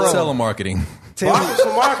 Telemarketing. Bob was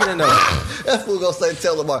from marketing though. That fool gonna say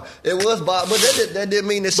telemarketing. It was Bob, but that didn't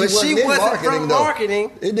mean that she But wasn't she in wasn't marketing from though.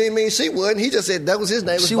 marketing. It didn't mean she wasn't. He just said that was his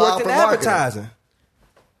name. Was She Bob worked in from marketing. advertising.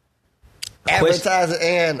 Advertising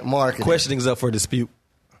and marketing. Questioning's up for dispute.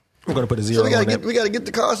 We're going to put a So zero we on gotta that. we gotta get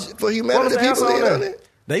the cost for humanity. What was the People answer in on on that? it.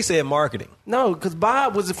 They said marketing. No, because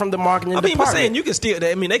Bob was from the marketing I mean, but department. saying you can still.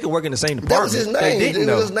 I mean, they could work in the same department. That was his They name. didn't It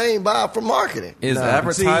know. was his name, Bob, from marketing. Is See,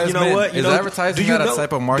 advertisement? you know what? Is advertising not a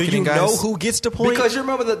type of marketing, Do you guys? know who gets the point? Because you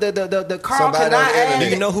remember the Carl Somebody Canai on the ad. internet.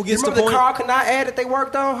 Do you know who gets the remember point? the Carl Canai ad that they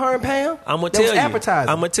worked on, her and Pam? I'm gonna That tell was you. advertising.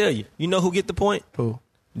 I'm gonna tell you. You know who get the point? Who?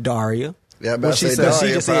 Daria. Yeah, Well, she Daria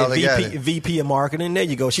just said probably got it. VP of marketing. There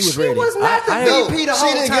you go. She was She ready. was not the No, VP the she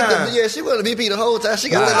whole didn't time. get the. Yeah, she wasn't the VP the whole time. She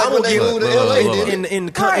got that I'm like when gonna they give moved to LA. didn't it? in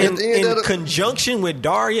conjunction with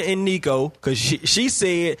Daria and Nico, because she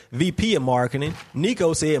said VP of marketing.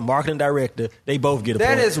 Nico said marketing director. They both get a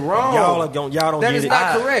That point. is wrong. Y'all don't That get is it.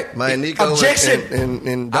 not correct. Man, Nico Objection.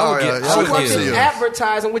 and I would Daria. get- y'all I would She worked get in it.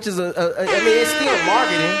 advertising, which is I mean, it's still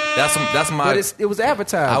marketing, That's my. but it was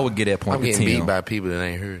advertising. I would get that point. I'm with getting beat Tim. by people that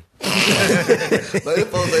ain't heard. But them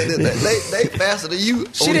folks ain't did that. They faster than you.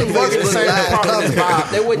 She on didn't the work in the Facebook same Live department as comments. Bob.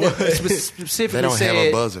 They wouldn't have specifically They don't said have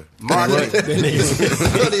a buzzer. marketing.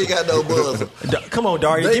 They ain't got no buzzer. Come on,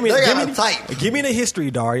 Daria. They give me gotta type. give me the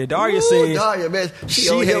history, Daria. Daria Ooh, said Daria, man, she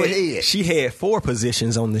on your head. she had 4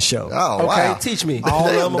 positions on the show. Oh, Okay, wow. teach me. All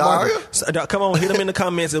of them are Daria? marketing. So, come on, hit them in the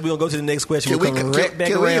comments, and we're gonna go to the next question. Can We'll we come right back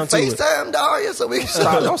can we around to it. FaceTime Daria so we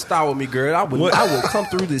can Don't start with me, girl. I will come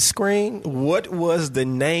through this screen. What was the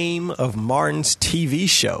name of Martin's TV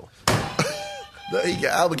show?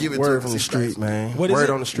 I would give it to Word him. from the street, man. What is Word it?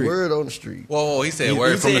 on the street. Word on the street. Whoa, he said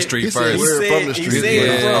word from the street he said first. word from the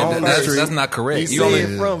street. That's not correct. He You only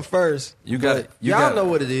said from first. you got you Y'all got know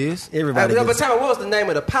what it is. Everybody But gets tell me, what was the name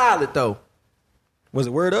of the pilot, though? Was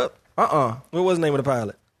it Word Up? What was the name of the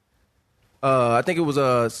pilot? I think it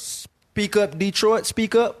was Speak Up Detroit,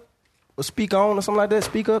 Speak Up, or Speak On, or something like that.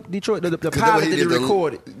 Speak Up Detroit. The pilot that he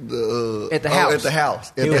recorded at the house. At the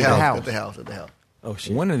house. It was at the house. At the house. Oh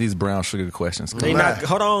shit! When are these brown sugar questions? They not.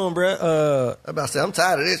 Hold on, bruh. I'm about to say, I'm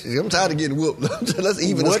tired of this. I'm tired of getting whooped. Let's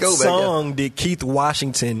even What the scope back up. song did Keith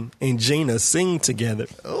Washington and Gina sing together?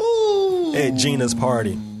 Ooh. at Gina's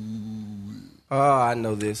party? Oh, I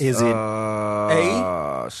know this. Is it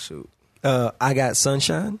A? Shoot. I Got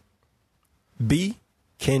Sunshine? B,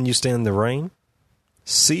 Can You Stand the Rain?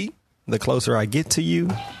 C, The Closer I Get to You?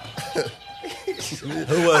 Who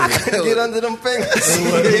was it? Get under them fingers.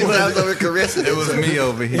 He was over caressing. It was me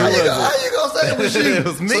over here. How you gonna say it was you? It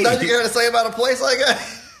was me. So now you got to say about a place like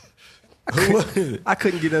that? I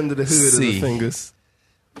couldn't get under the hood of the fingers.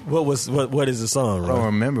 What is the song, I right? don't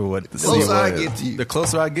remember what the Closer C was. I Get to You. The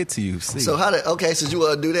Closer I Get to You. C. So since you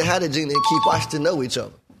want to do that, how did Gina and Keith Washington know each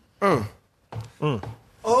other?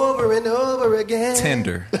 Over and over again.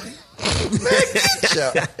 Tender.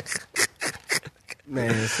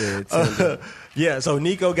 Man said tender. Yeah, so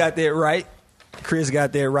Nico got that right. Chris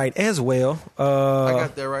got that right as well. I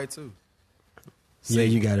got that right too. Yeah,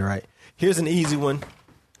 you got it right. Here's an easy one.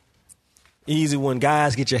 Easy one.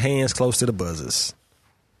 Guys, get your hands close to the buzzers.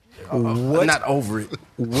 I'm not over it.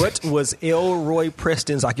 What was Elroy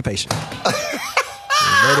Preston's occupation?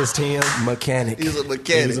 That is Tim. Mechanic. He's a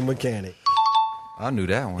mechanic. He's a mechanic. I knew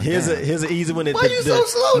that one. Here's an easy one. Why you so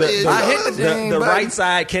slow then? I hit the dang the button. right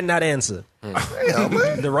side cannot answer. Damn,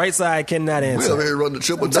 man. The right side cannot We answer. over here running the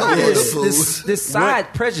triple double. This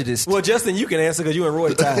side prejudiced. Well, Justin, you can answer because you and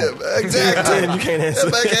Roy tied. Exactly. Tim, you can't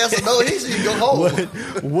answer. That back answer no easy. You go home.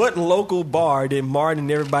 What local bar did Martin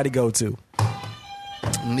and everybody go to?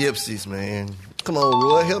 Nipsey's, man. Come on,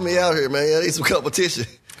 Roy. Help me out here, man. I need some competition.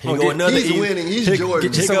 Here go another He's easy- winning. He's here- Jordan.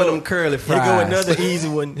 Get you some of them curly fries. Here go another easy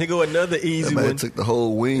one. Here go another easy That man one. took the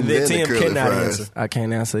whole wing That and the Tim curly cannot fries. answer. I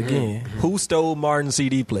can't answer again. Who stole Martin's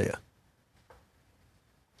CD player?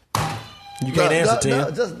 You can't answer,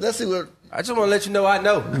 Tim. Let's see what. I just want to let you know I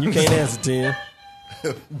know. You can't answer, Tim.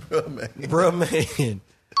 Bro, man. Bro, man.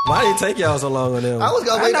 Why did it take y'all so long on them? I was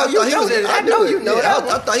gonna wait. I know you know that. I know you know that.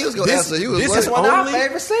 I thought he was gonna answer. He was this late. is One of our Only-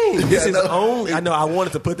 favorite scenes. This is no. only. I know. I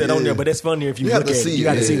wanted to put that on there, but that's funnier if you You have look to at it. see You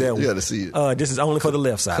got to it. see that You one. gotta see it. This is only for the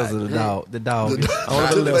left side. Because of the dog. The dog. Only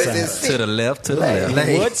for the left side. To the left, to the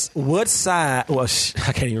left. What side? Well,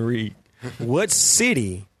 I can't even read. What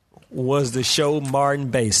city was the show Martin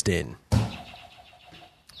based in?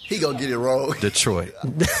 He gonna get it wrong. Detroit.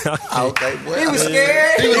 Okay, boy. He was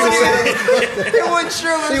scared. He wasn't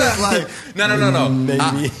sure. He was like, No.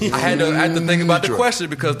 Maybe. I had to think about the question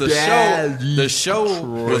because the show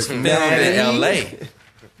was filmed in L.A.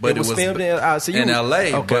 But It was filmed in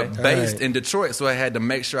L.A. Okay. but based in Detroit, so I had to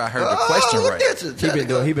make sure I heard the oh, question look right. at you.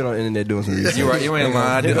 He been on the internet doing some research. You right? You ain't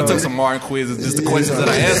lying. I took some Martin quizzes. Just the questions that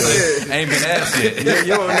I answered ain't been asked yet.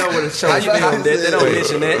 You don't know what a show is filmed. They don't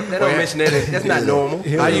mention that. They don't mention that. That's not normal.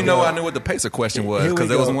 How you know I knew what the pacer question was? Here we Because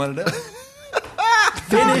there go. was one of them.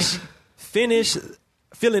 Finish.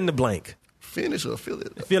 Fill in the blank. Finish or fill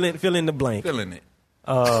it? Fill in the blank. Filling it.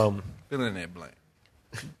 Filling that blank.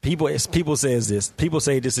 People says this. People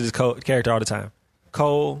say this is his character all the time.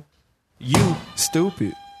 Cole, you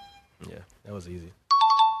Stupid. Yeah, that was easy.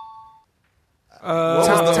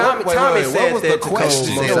 Tommy said what was the that to Cole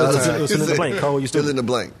question? most It of the was time. fill in the blank. Cole, you Fill stupid. in the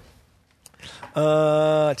blank.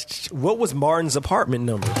 What was Martin's apartment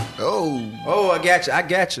number? Oh, I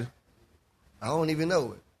got you. I don't even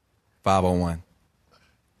know it. 501.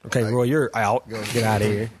 Okay, Roy, you're out. Get out of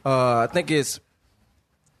here. I think it's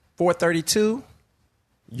 432.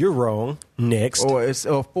 You're wrong. Next. Or it's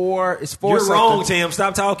 4. It's 4. You're something. wrong, Tim.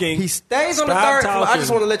 Stop talking. He stays on the Stop third floor. I talking.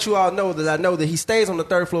 just want to let you all know that I know that he stays on the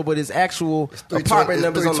third floor, but his actual 320 apartment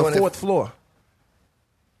number is on the 320. fourth floor.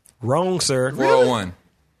 Wrong, sir. 401.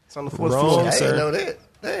 It's on the fourth Wrong, floor. I sir. didn't know that.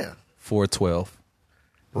 Damn. 412.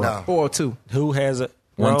 No. 402. Who has it?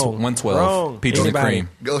 112. Wrong. Peaches and Anybody? cream.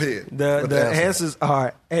 Go ahead. The What answers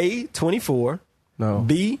are A, 24, No.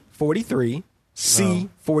 B, 43, C,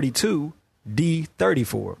 42, D,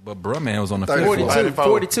 34. But bruh man was on the 34. fifth floor.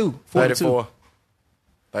 42. 34.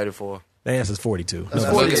 34. The answer's 42. That's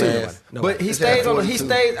No, 42. nobody. But he It's stays at on the. He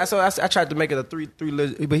 42. stays. So I tried to make it a three.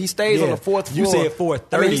 But he stays Yeah. on the fourth You floor. said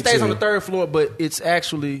 432. I mean, he stays on the third floor, but it's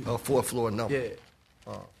actually. Oh, fourth floor number. Yeah.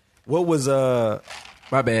 What was My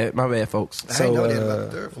bad, folks. I ain't know that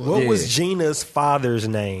about the third floor. what Yeah. was Gina's father's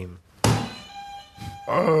name?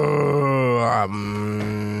 Oh, I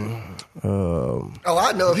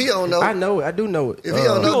know. If he don't know, I know it. I do know it. if he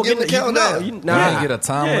don't know, give him the countdown. You didn't get a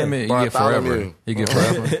time limit. You get forever. Bartholomew. You get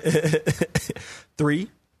forever. 3,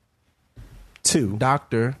 2.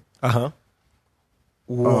 Dr.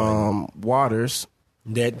 Waters.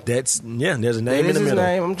 That's there's a name That in is the his middle.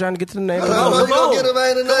 name. I'm trying to get to the name. How you gonna get him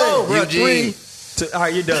ain't a name? Bro, Eugene. 3, 2. All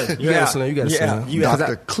right, you're done. You gotta say. You gotta Yeah, say. you got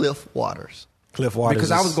Dr. Cliff Waters. Cliff Waters.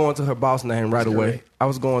 Because I was going to her boss name right away. I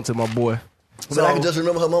was going to my boy. But I can just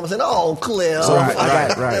remember her mama saying, "Oh, Cliff." So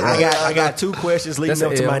I got 2 questions leading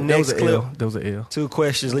up to my next clip. That was an L. 2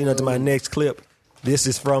 questions leading up to my next clip. This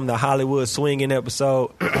is from the Hollywood Swinging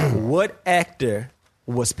episode. What actor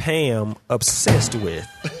was Pam obsessed with?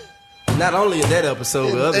 Not only in that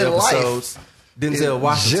episode, but other episodes. Denzel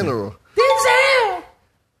Washington. General. Denzel!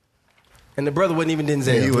 And the brother wasn't even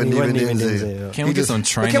Denzel. Yeah, he wasn't even Denzel. Can we get some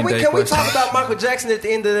training Can we questions? talk about Michael Jackson at the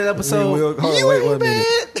end of that episode? Wait 1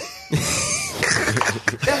 minute.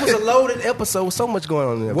 That was a loaded episode with so much going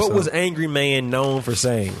on in the episode. What was Angry Man known for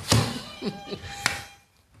saying?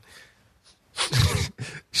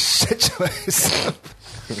 Shut your ass up.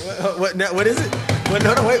 What is it?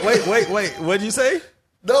 Wait. What did you say?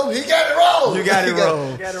 No, he got it wrong. You got it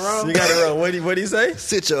wrong. You got it wrong? You got it wrong. What did he say?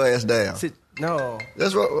 Sit your ass down. No.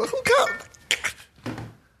 That's right. Who got?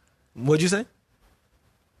 What'd you say?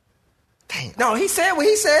 Damn. No, he said what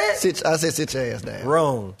he said. I said sit your ass down.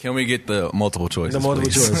 Wrong. Can we get the multiple choices? The multiple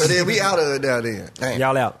please? choice. So then we out of it now then. Damn.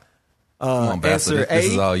 Y'all out. Come on, Bastard. Answer This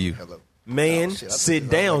is A. all you. Hello. Man, sit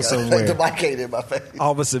down The somewhere. mic ain't in my face.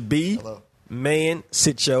 Officer B. Hello. Man,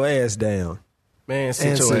 sit your ass down. Man,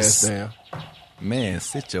 sit your ass down. Man,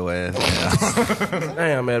 sit your ass down.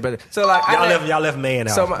 Damn, man. But so like Y'all left man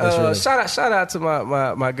out. So That's really- shout out to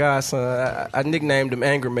my godson. I nicknamed him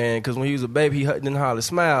Angry Man because when he was a baby, he didn't hardly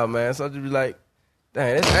smile, man. So I just be like,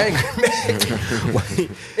 dang, that's Angry Man.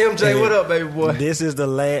 MJ, what up, baby boy? This is the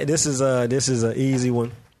last. This is an easy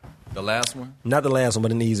one. The last one? Not the last one,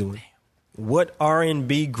 but an easy one. What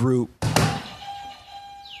R&B group?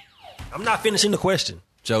 I'm not finishing the question.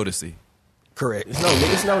 Jodeci. Correct.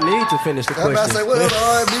 It's no need to finish the I was about to question. say, what other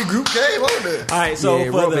R&B group came on there? All right, so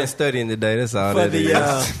yeah, for we've been studying today. That's all for that the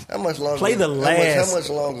is. How much longer? play the last. How much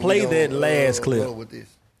longer? Play we that gonna, last clip. go with this?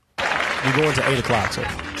 You're going to 8 o'clock, so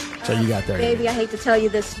you got 30. Baby, I hate to tell you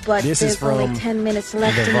this, but This is there's only from 10 minutes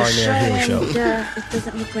left the in the Varnell show, Hill and show. it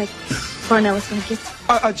doesn't look like Varnell is going to get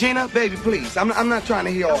Gina, baby, please. I'm not trying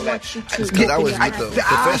to hear all that. you to. Because I was with The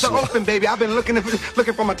eyes are professional. open, baby. I've been looking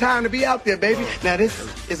for my time to be out there, baby. Now this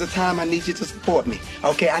is a time I need you to support me.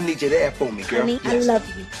 Okay, I need you there for me, girl. Honey, I love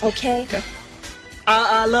you, okay?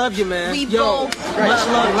 I love you, man. We both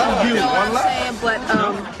love you. You know what One I'm love. saying? But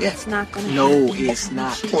it's not going to No, happen. it's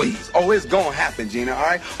not. Please. Oh, it's gonna happen, Gina. All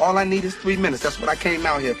right. All I need is 3 minutes. That's what I came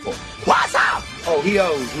out here for. What's up? Oh, he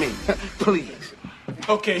owes me. Please.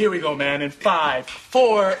 Okay, here we go, man. In 5,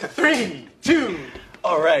 4, 3, 2.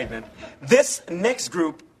 All right, man. This next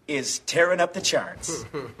group is tearing up the charts.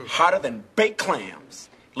 Hotter than baked clams.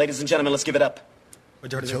 Ladies and gentlemen, let's give it up For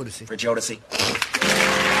Jodeci. for Jodeci.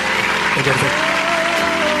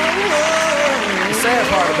 The sad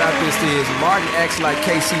part about this is Martin acts like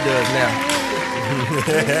KC does now.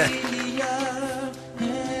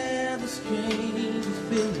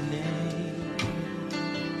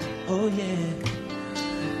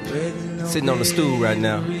 Sitting on the stool right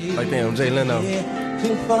now, like damn Jay Leno. You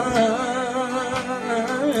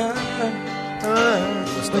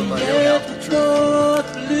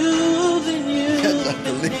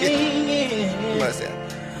might say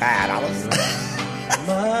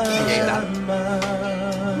 $5.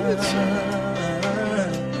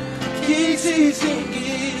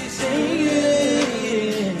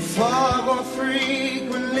 Far more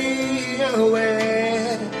frequently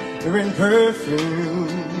wearing perfume.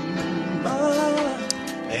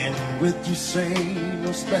 And with you say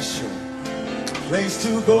no special place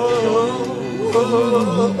to go.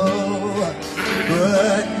 But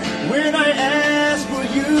when I ask, will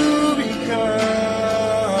you be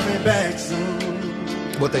coming back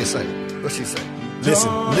soon? What they say? What she say?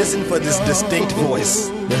 Listen for this distinct voice.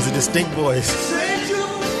 There's a distinct voice.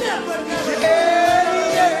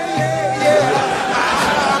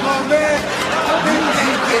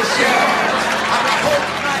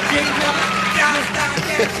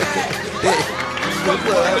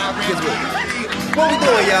 What we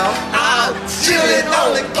doing, y'all? I'm chilling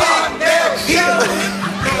on the goddamn hill.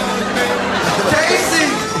 Casey,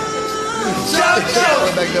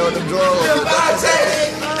 Jojo, back there with the drawers.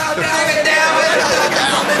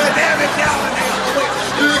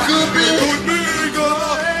 It could be.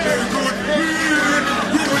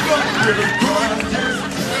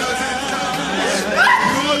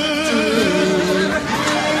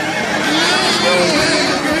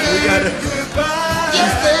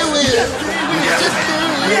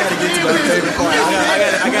 We gotta get to my favorite part.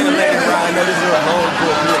 I gotta let it ride. I know this is a long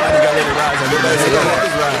book. I just gotta let it ride. So everybody say, "Come on,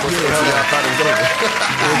 this ride." I thought it was over.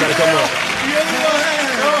 We gotta come up.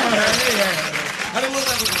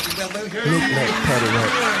 Look like Patty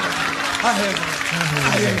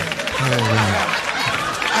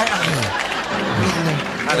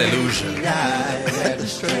Right. Hallelujah.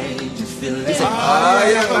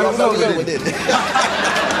 I'm so good with it.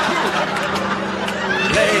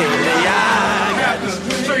 I got the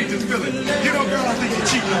strangest feeling. You know, girl, I think you're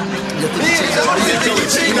cheating on me. Me and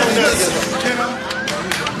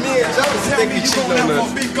Jones think you cheating on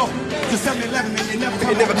us. Big go to 7-Eleven and you never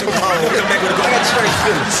come Never come home. I got strange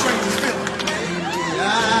feelings. Strangest feeling.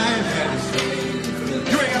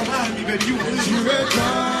 You ain't gonna lie to me, baby.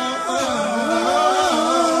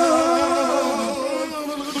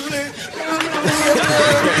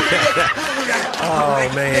 Oh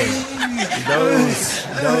man,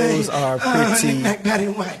 those are pretty. Patty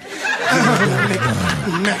White.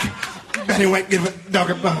 Patty White, give a dog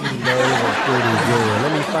a bone. Those are pretty good.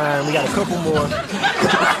 Let me find. We got a couple more.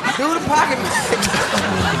 Do the pocket.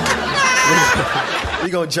 We're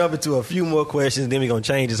gonna jump into a few more questions, then we're gonna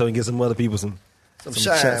change it so we can get some other people some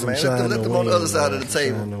shine, man. Let them on the other side of the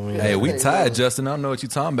table. Hey, we tied, Justin. I don't know what you're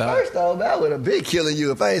talking about. First off, I would have been killing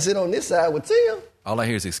you if I ain't sit on this side with Tim. All I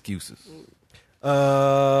hear is excuses.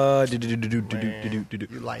 Here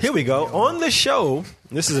we go. On the show,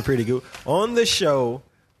 this is a pretty good. On the show,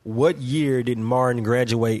 what year did Martin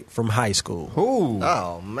graduate from high school?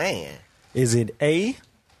 Oh man, is it A,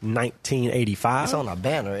 1985? It's on a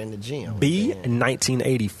banner in the gym. B,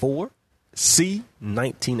 1984. C,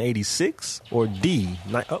 1986, or D?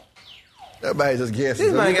 Everybody just guessing.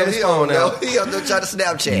 This man got his phone out. He on there trying to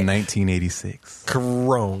Snapchat. 1986.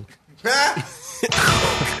 Wrong.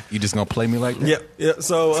 You just gonna play me like that? Yep.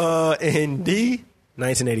 So in D,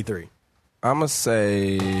 1983. I'm gonna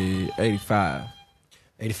say 85.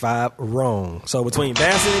 85, wrong. So between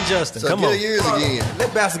Bassett and Justin, So come get on. the years again.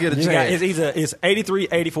 Let Bassett get a You got, chance. it's 83,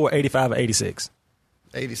 84, 85, or 86.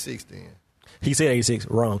 86 then. He said 86,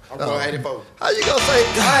 wrong. I'm going 84. How you gonna say?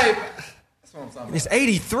 Hey, It's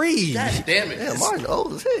 83. God damn it. Damn, Martin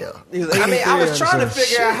old as hell. I mean, I was trying to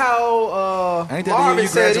figure out how Ain't that the year Marvin you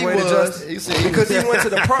said he graduated, was Justin? He said he because he was- went to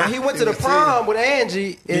the prom. He went to the prom with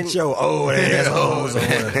Angie, and, Get your old ass hoes on.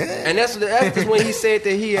 and that's when he said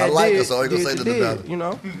that he had I like did, it, so I ain't gonna say did, nothing about it. you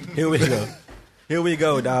know. Here we go. Here we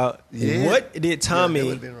go, dog. Yeah. What did Tommy Yeah, that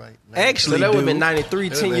would've been right. actually So that would have do? been 93.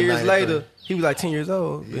 That 10 would've been years 93. later, he was like 10 years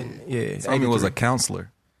old. Yeah, Tommy was a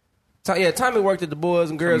counselor. Tommy worked at the Boys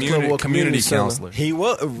and Girls Club or Community center. counselor. He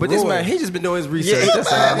was. But this man, he just been doing his research. Yeah,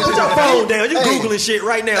 That's all. put your phone down. You Hey. Googling shit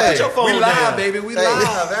right now. Put your phone We down. live, baby. We Hey,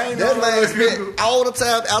 live. I ain't that no man spent all the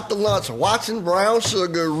time after lunch watching Brown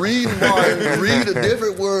Sugar, reading Martin, read A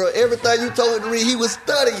Different World. Everything you told him to read, he was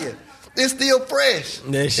studying. It's still fresh.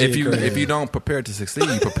 That shit crazy. If you don't prepare to succeed,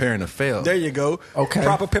 you're preparing to fail. There you go. Okay.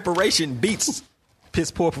 Proper preparation beats piss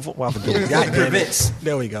poor performance. Well, I forget it. God damn it.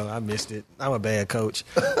 There we go. I missed it. I'm a bad coach.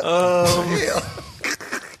 Yeah.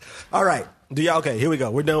 All right. Okay, here we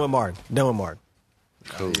go. We're done with Martin.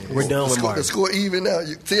 Cool. We're done with The Martin. score even now.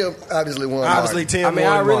 Tim obviously won. Obviously, Martin. Tim I mean,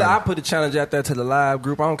 won I Martin. put the challenge out there to the live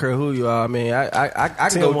group. I don't care who you are. I mean, I can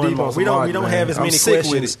Tim go won deep Martin. on some We don't Martin, man. have as I'm many sick with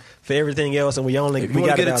questions it. for everything else, and we If you got want to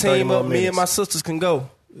about get a 30 team more up, me minutes. and my sisters can go.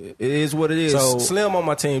 It is what it is. So- Slim on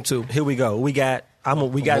my team too. Here we go. We got Moral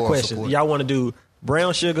questions. support. Y'all want to do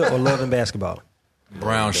Brown Sugar or Love and Basketball?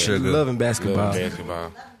 Brown sugar. Loving basketball.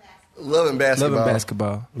 Basketball. Loving basketball. Loving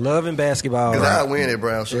basketball. Love and Basketball. Because I win at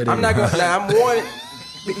Brown Sugar. I'm not gonna. Now I'm warning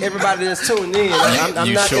everybody that's tuning in. I'm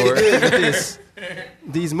You not sure? any good with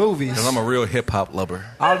these movies. Because I'm a real hip hop lover.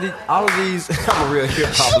 All of these. I'm a real hip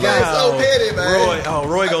hop. That's so petty, man.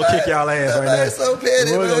 Roy gonna kick y'all ass right now. That's so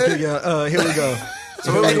petty, Roy gonna man. kick y'all. Here we go.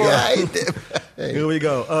 So where we going? I hate that. Here we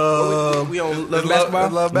go. We on Love Basketball.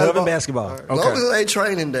 Love and Basketball. As long as it ain't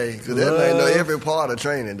training day, because that man know every part of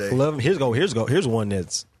training day. Love. Here's one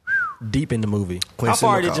that's deep in the movie. Quincy How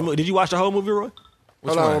far McCall. did you watch the whole movie, Roy?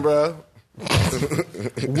 Hold on, bro.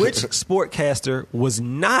 Which sportcaster was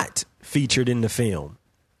not featured in the film?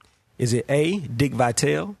 Is it A, Dick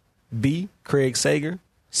Vitale, B, Craig Sager,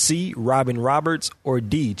 C, Robin Roberts, or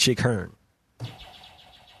D, Chick Hearn?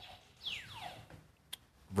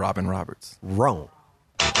 Robin Roberts. Wrong.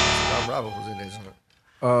 Robert was in this.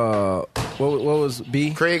 What was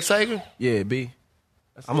B? Craig Sager? Yeah, B.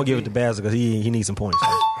 I'm gonna give it to Basil because he needs some points.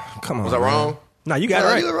 Come on. Was I wrong? No, you got it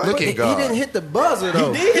right. Look He at God. didn't hit the buzzer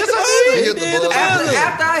though. Yes, I He hit the buzzer.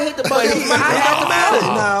 After I hit the buzzer, I got the ballot.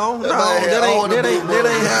 No, that ain't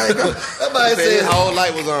how it goes. Somebody Said his said, whole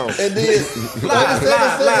light was on. and then Live.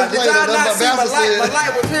 Did y'all not see my Basil light? My said,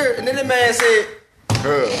 light was here, and then the man said,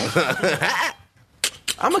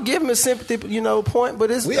 "I'm gonna give him a sympathy, point, but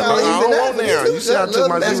it's We I all don't even want out. there. You said I took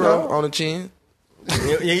my Love zero basketball. on the chin.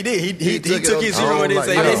 Yeah, he did. He took took it his on- zero on and then like-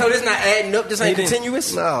 say Okay, no. so this not adding up. This ain't He didn't.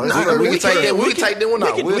 continuous. No, We can take that. We can take that one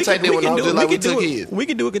out. We'll take that one out just like we took his. We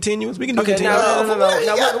can do it continuous. We can do Okay, continuous. no. We'll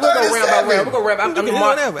go round by round. We'll go round. I'm the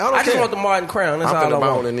whatever. I don't I just care. want the Martin Crown. That's I'm all I finna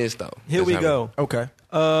want. bone in this though. Here we go. Okay.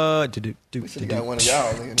 Should have got one of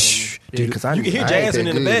y'all. Nigga. Yeah, because You can hear Jasmine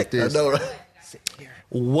in the back. I know, right?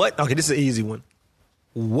 What? Okay, this is an easy one.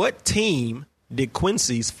 What team did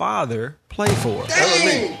Quincy's father play for? That was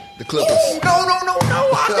me. The Clippers. No.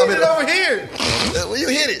 I hit it over here. Well, you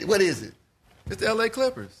hit it. What is it? It's the LA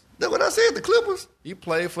Clippers. That's what I said. The Clippers. You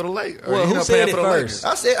played for the Lakers. Well, who said it first?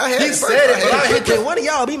 I said I had He it first. said it, I but had I hit Okay, one of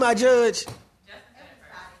y'all be my judge.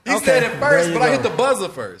 He Okay, said it there first, you but I go. hit the buzzer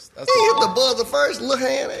first. That's He hit what the buzzer first. Little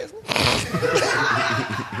hand ass.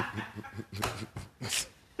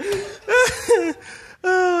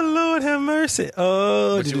 Oh, Lord have mercy.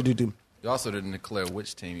 Oh, But you- do. You also didn't declare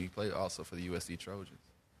which team you played. Also for the USC Trojans.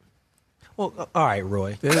 Well, all right,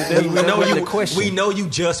 Roy. We We know you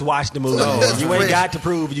just watched the movie. that's You ain't fresh. got to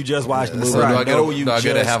prove you just watched the movie. So do I No,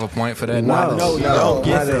 get to have a point for that? No, you don't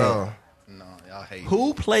get not at that. all. No, y'all hate.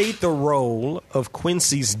 Who played the role of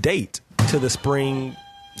Quincy's date to the spring?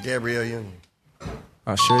 Gabrielle Union.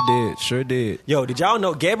 I sure did. Yo, did y'all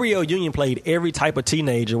know Gabrielle Union played every type of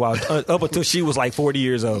teenager while up until she was like 40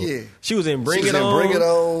 years old? Yeah. She was in Bring She It was in On. Bring It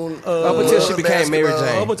On. Up until she became Mary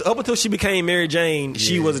basketball. Jane. Up until she became Mary Jane,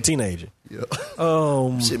 she was a teenager.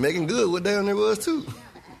 Yeah. Shit, Megan Good, what down there was too.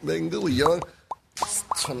 Megan Good was young.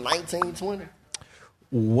 19, 20.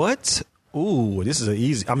 What? Ooh, this is an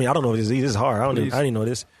easy. I mean, I don't know if this is easy. This is hard. I didn't know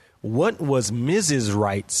this. What was Mrs.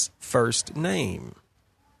 Wright's first name?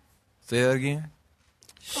 Say that again.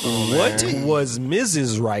 What was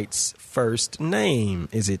Mrs. Wright's first name?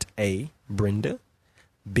 Is it A, Brenda,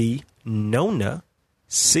 B, Nona,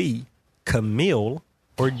 C, Camille,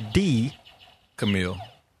 or D? Camille.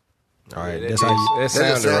 All right, that's how you. That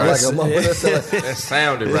sounded sound right. like a mother. That sound like- That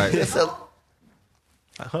sounded right. That's a-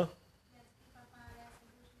 Huh?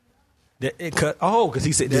 It cut. Oh, because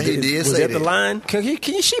he said Yeah, he did was say that the that. line?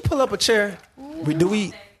 Can she pull up a chair?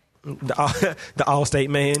 The Allstate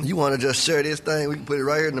man. You want to just share this thing? We can put it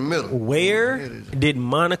right here in the middle. Where did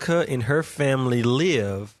Monica and her family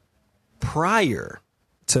live prior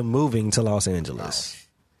to moving to Los Angeles?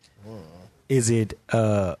 Is it,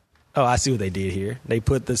 I see what they did here. They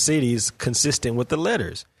put the cities consistent with the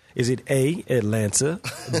letters. Is it A, Atlanta,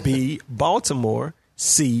 B, Baltimore,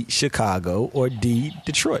 C, Chicago, or D,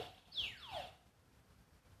 Detroit?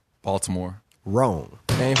 Baltimore. Wrong.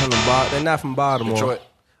 They ain't from they're not from Baltimore. Detroit,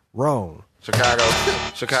 Wrong. Chicago.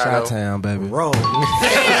 Chi-town, baby. Wrong.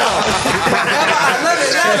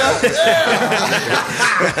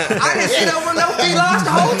 I didn't see no no lost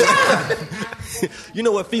the whole time. You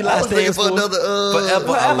know what I FELA was looking stands for for? another.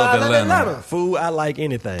 Forever I love Atlanta. Fool, I like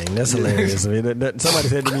anything. That's hilarious. I mean, somebody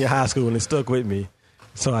said to me in high school and it stuck with me.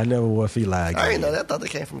 So I never wore FELA again. I didn't know that. I thought they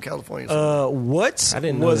came from California. What I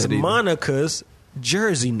didn't know was that either. Monica's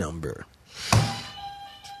jersey number?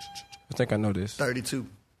 I think I know this. 32.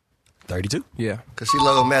 32? Yeah. Because she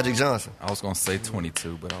loved Magic Johnson. I was gonna say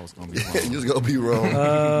 22, but I was gonna be You wrong. was going to be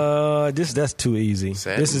wrong. That's too easy.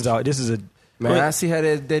 This is a Man, I see how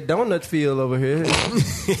that donut feel over here.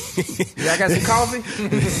 Y'all got some coffee?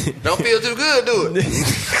 Don't feel too good, do it.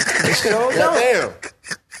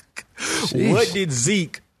 Damn. What did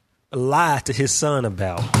Zeke lie to his son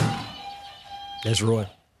about? That's Roy.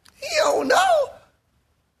 He don't know.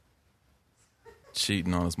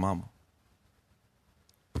 Cheating on his mama.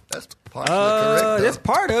 That's partially correct, though. That's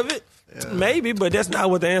part of it. Maybe, but that's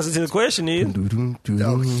not what the answer to the question is.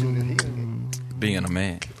 Being a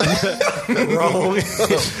man. Wrong.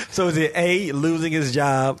 So is it A, losing his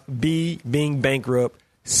job, B, being bankrupt,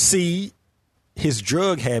 C, his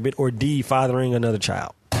drug habit, or D, fathering another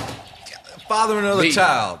child? Fathering another B.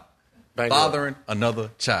 child. Bankrupt. Fathering another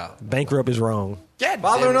child. Bankrupt is wrong.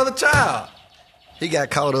 Fathering another child. He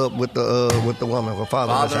got caught up with the woman, her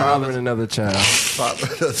father. Fathering another child.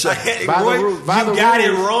 Roy, you by the got it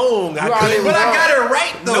rules. wrong. You already But I wrong. got it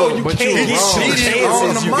right though. No, you But can't you get wrong. two Cheating on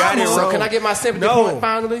chances. the You got it mama. wrong. So can I get my sympathy No. point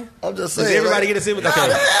finally? I'm just Does saying. everybody get a sympathy? How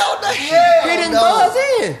the Okay. hell? The hell? He didn't no. buzz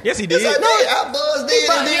in. Yes, he Yes, did. I did. I buzzed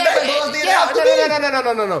in and then they buzzed in after me.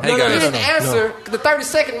 No. Hey, guys. You didn't answer. The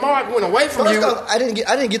 30-second mark went away from First you. off, I didn't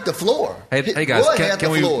get the floor. Hey guys, Roy can had the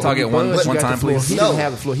we floor. talk at one Buzz got time, the floor. please? He No. didn't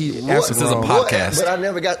have the floor. He Roy- answered This is a wrong. podcast.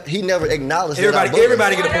 But he never acknowledged Everybody, that I buzzed.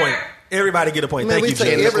 everybody get a point. Everybody get a point. Man, Thank we you,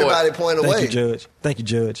 take Judge. everybody point Thank away. you, Judge. Thank you,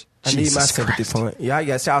 Judge. I need my Jesus sympathy Christ. point. Yeah, I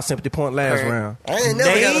got y'all sympathy point last round. I ain't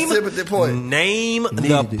never got a sympathy point. Name the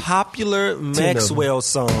Needed it. popular Maxwell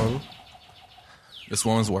song. This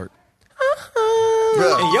one's work.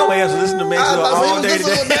 Bruh. And your ass listen to I Maxwell was all about to day say, he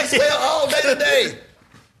was today. listening to Maxwell all day today.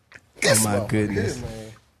 Oh my goodness.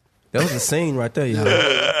 That was a scene right there, y'all.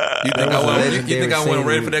 You think I wasn't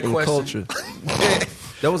ready for that question? Culture.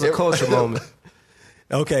 That was a culture moment.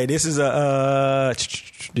 Okay, this is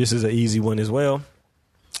an easy one as well.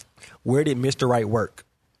 Where did Mr. Right work?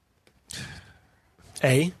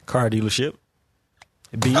 A, car dealership.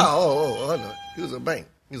 B. I know. He was a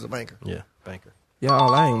banker. Yeah, banker.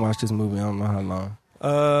 Y'all, I ain't watched this movie. I don't know how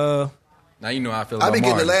long. Now you know how I feel I about been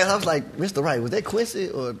getting the Martin. last. I was like, Mr. Right, was that Quincy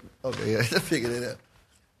or? Okay, yeah, I figured it out.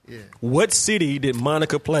 Yeah. What city did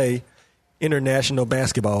Monica play international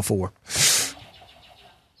basketball for?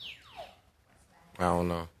 I don't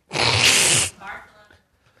know.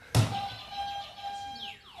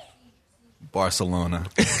 Barcelona.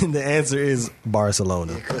 The answer is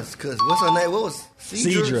Barcelona. Cause what's her name? What was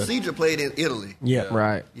Cedra. Cedra played in Italy. Yeah,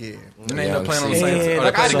 Right. Yeah. And they end up playing on the same And- team.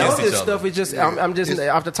 Like, I They know against each this other. stuff. It's just, I'm just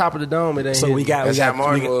off the top of the dome. It ain't So we got That's how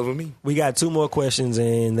Martin was with me. we got 2 more questions,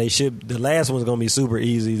 and the last one's gonna be super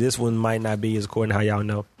easy. This one might not be, as according to how y'all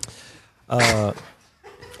know.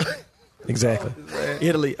 Exactly.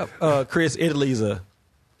 Italy, Chris. Italy's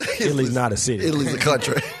not a city. Italy's a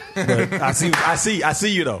country. But I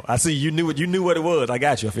see you though. I see you knew what it was. I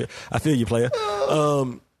got you. I feel you, player.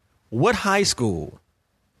 What high school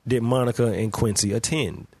did Monica and Quincy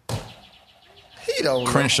attend? He don't know.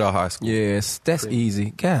 Crenshaw High School. Yes, that's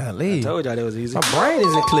easy. Golly. I told y'all that was easy. My brain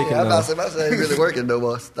isn't clicking. Yeah, I'm though. not saying my son ain't really working no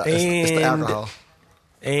more. It's the alcohol.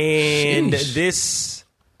 And Sheesh. this.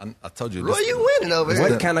 I told you Roy, this. you winning over here.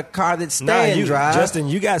 What kind of car did Nah, Stan drive? Justin,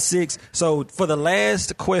 you got 6. So for the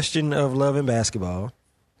last question of Love and Basketball,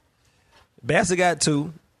 Bassett got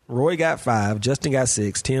 2, Roy got 5, Justin got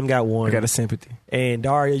 6, Tim got 1. I got a sympathy. And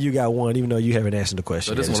Daria, you got 1, even though you haven't answered the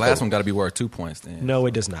question. So this yet. one, last one got to be worth 2 points then. No,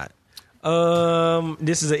 it does not.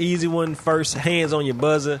 This is an easy one. First, hands on your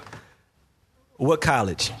buzzer. What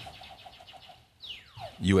college?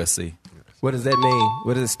 USC. What does that mean?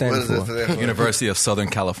 What does it stand What is for? it for? University of Southern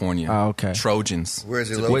California. Oh, okay. Trojans. Where is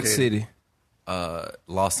it located? What city?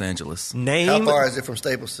 Los Angeles. Name. How far is it from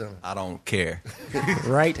Staples Center? I don't care.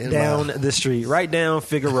 Right down the street. Right down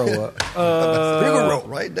Figueroa. Figueroa.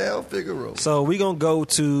 Right down Figueroa. So we're going to go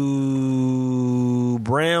to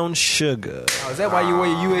Brown Sugar. Oh, is that why you wore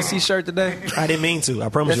your USC shirt today? I didn't mean to. I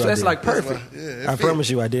promise you I That's did. like perfect. I promise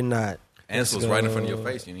you I did not. Answer was right in front of your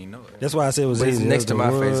face. You didn't know it. That's why I said it was But it's easy. next That's to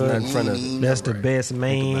my the face, one. not in front of. That's the best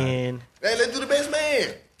man. Hey, let's do the best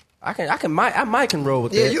man. I might can roll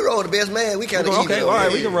with Yeah, that. you roll the best man. We kind of Okay, all right,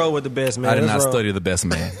 we can roll with the best man. I did Let's not roll. study the best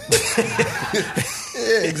man.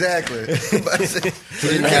 Yeah, exactly. You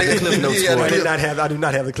didn't have the cliff notes for it. I do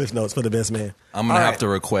not have the cliff notes for the best man. I'm going to have to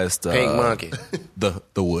request Pink Monkey. the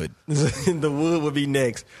wood. The wood would be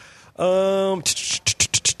next. We'll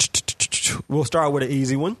start with an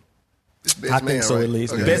easy one. Best I think man, so, right? at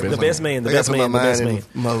least. Okay. The best man. The I gotta best put man. my The best mind man.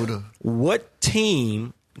 in Motor. What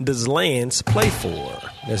team does Lance play for?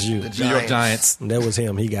 That's you. New York Giants. That was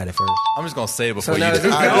him. He got it first. I'm just going to say it before So you now do. is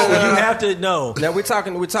this- No, you have to know. Now we're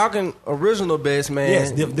talking original best man.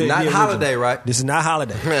 Yes, the not original. holiday, right? This is not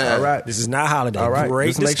holiday. All right. This is not holiday. All right. Great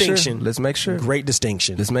Let's make sure. distinction. Let's make sure. Great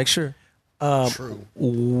distinction. Let's make sure. True.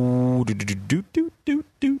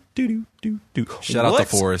 Shout out to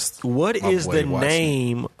Forrest. What My is boy the watching.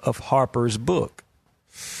 name of Harper's book?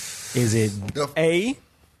 Is it A,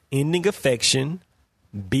 Ending Affection,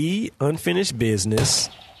 B, Unfinished Business?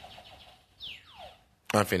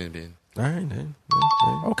 Unfinished business. All right, then.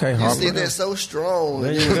 Okay, You Harper. said that so strong.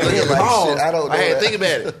 There You you was go. looking like shit. I don't know. I had to think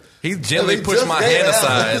about it. He gently I mean, pushed just my that hand out.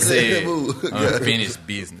 aside and Yeah, said, move. unfinished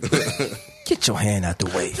business. Get your hand out the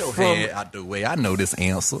way. Head out the way. I know this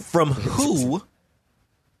answer. From who?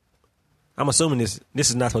 I'm assuming this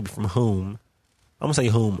is not supposed to be from whom. I'm going to say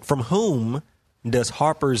whom. From whom does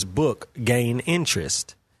Harper's book gain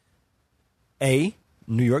interest? A,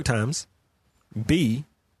 New York Times. B,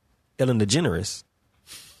 Ellen DeGeneres.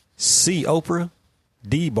 C, Oprah.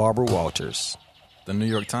 D, Barbara Walters. The New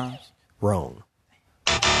York Times? Wrong.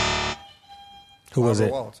 Who was Barbara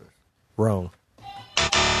it? Walters. Wrong.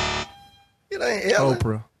 It ain't Ellen.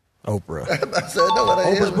 Oprah. Oprah. I said, no, it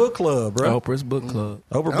ain't Oprah's Ellen. book club, bro. Oprah's book club.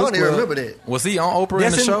 Oprah I book don't even club. remember that. Was he on Oprah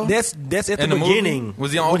in the show? That's at In the the movie? beginning.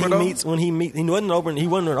 Was he on when Oprah, though? He wasn't Oprah. He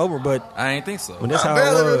wasn't on Oprah, but I ain't think so. that's how I it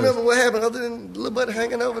barely was. remember what happened other than little buddy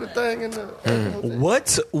hanging over the thing. And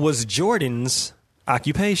What was Jordan's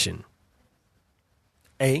occupation?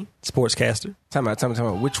 A, sportscaster. Time out.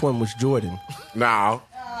 Which one was Jordan? No.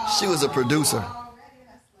 she was a producer.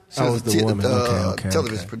 She was the woman. Okay.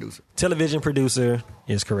 television producer. Television producer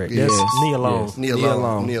is correct. Yes. That's Nia Long. Yes. Neil Nia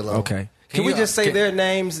Long. Neil Long. Okay. Can Can we you- just say can- their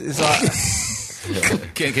names? It's all,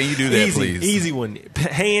 Can you do that, Easy, please? easy one.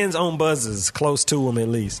 Hands on buzzers, close to them at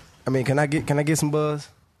least. Can I get some buzz?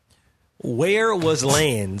 Where was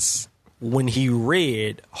Lance when he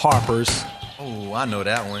read Harper's? Oh, I know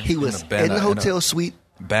that one. He was in the hotel suite,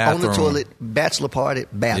 bathroom. on the toilet, bachelor party,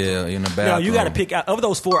 bathroom. Yeah, in the bathroom. No, you got to pick out of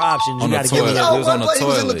those 4 options. You got to give me. It was on the toilet. He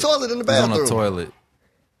was in the toilet in the bathroom. He was on the toilet.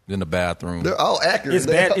 In the bathroom. They're all accurate.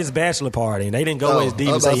 It's bachelor party, and they didn't go as deep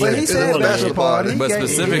as say he said bachelor party. But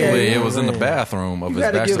specifically, it was in the bathroom of his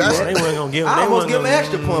bachelor They party. weren't gonna give him. I almost give him an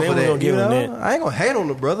extra point for that. That. I ain't gonna hate on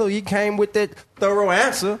the brother. He came with that thorough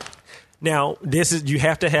answer. Now, you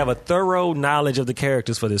have to have a thorough knowledge of the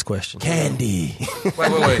characters for this question. Candy. Wait.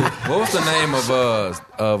 What was the name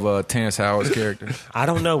of Terrence Howard's character? I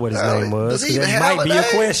don't know what his name was. Does he even That have might a be a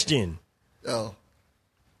name? question. Oh.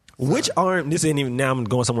 Which this isn't even. Now I'm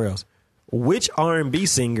going somewhere else. Which R&B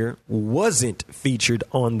singer wasn't featured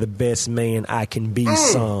on the Best Man I Can Be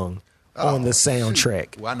song on the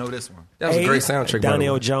soundtrack? Well, I know this one. That was a great soundtrack.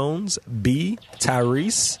 Donnell Jones. B.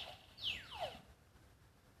 Tyrese.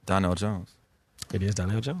 Donnell Jones. It is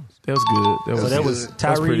Donnell Jones. That was good. That was Tyrese,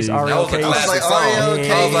 That was a R.L.K. classic song.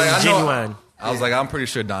 and Genuine. I was like, I'm pretty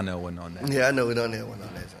sure Donnell wasn't on that. Yeah, I know we don't have one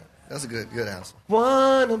on that. That's a good answer.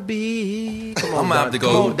 Wanna be. Come on, I'm gonna have to go.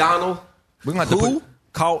 Come on, Donald. We're gonna have to Who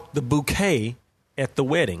caught the bouquet at the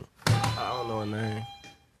wedding? I don't know her name.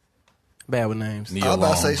 Bad with names. Nia I'm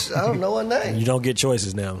about Long. to say, I don't know her name. You don't get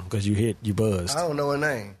choices now because you buzzed. I don't know her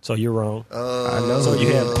name. So you're wrong. I know. So you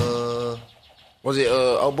have. Was it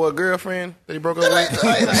old boy girlfriend that he broke up with? That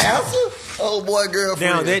ain't the answer. Oh boy,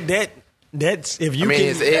 girlfriend. Now that's if you can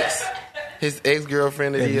his ex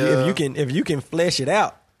girlfriend that if you can flesh it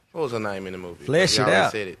out. What was her name in the movie? Flesh Y'all it already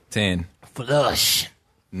out. Said it. 10, Flush.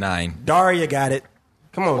 9. Daria got it.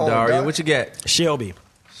 Come on, Daria. What you got? Shelby.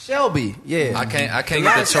 Shelby. Yeah. I can't get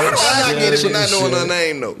that choice. I get it, but not knowing her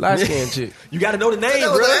name though. Light skin chick. You got to know the name, That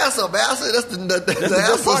was bro. the answer, man. I said that's the good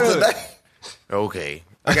part answer's of the it. name. Okay,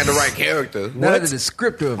 I got the right character. Not the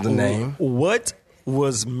descriptor of the name. What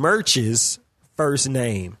was Merch's first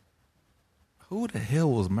name? Who the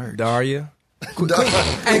hell was Merch? Daria.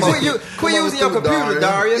 Hey, quit using your computer,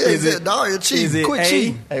 Daria. Yeah, Is it Daria cheating? Is it Quit A.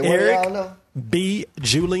 cheating. Hey, what do y'all Eric? know? B.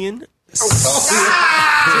 Julian.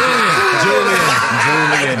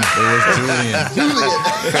 Julian. It was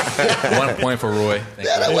Julian. 1 point for Roy. Thank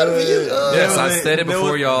Yeah, you. that wasn't for you. Yes, I said it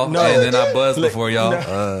before y'all, and then I buzzed before y'all,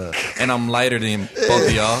 and I'm lighter than both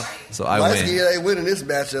of y'all, so I Light win. skin ain't winning this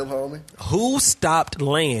matchup, homie. Who stopped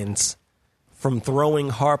Lance from throwing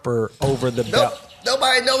Harper over the belt?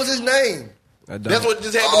 Nobody knows his name. That's what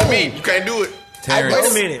just happened to me. You can't do it. Terrence,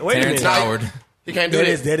 Wait a minute. Terrence Howard. You can't do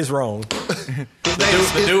That is wrong.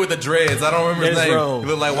 The dude with the dreads. I don't remember his That is name. wrong. He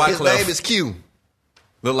looked like His Wyclef. name is Q.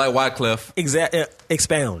 Looked like Wyclef.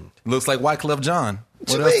 Expound. Looks like Wyclef John. What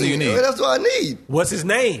you else mean? do you need? What else do I need? What's his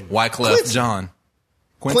name? Wyclef Quentin. John.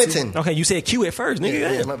 Quentin. Okay, you said Q at first, nigga.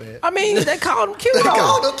 Yeah, my bad. I mean, they called him cute. They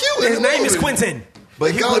called him Q. in His the name is movie. Quentin.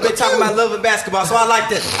 But he called would have been him talking cute. about love and basketball, so I like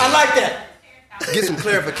that. I like that. Get some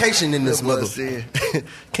clarification in this That boy mother. said,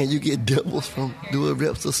 can you get doubles from doing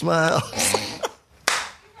reps or smiles?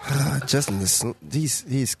 Justin,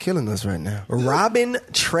 he's killing us right now. Robin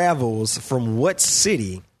travels from what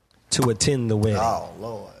city to attend the wedding? Oh,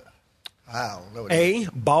 Lord. I don't know. A.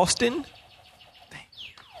 Boston.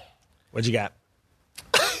 What you got?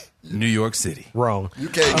 New York City. Wrong. You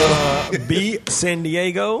can't go. B. San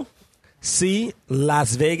Diego. C.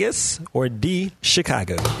 Las Vegas. Or D.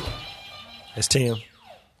 Chicago. That's Tim.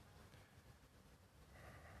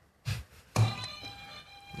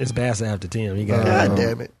 It's Bass after Tim. You got God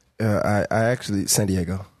damn it. I actually San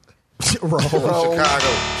Diego. wrong.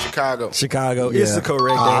 Chicago. Chicago is the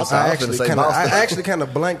correct answer. I actually kind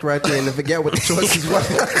of blanked right there and I forgot what the choices were.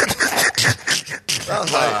 I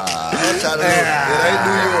was like, I'm trying to know. It ain't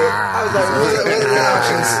New York. I was like, what are the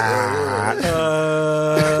options?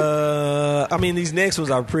 I mean, these next ones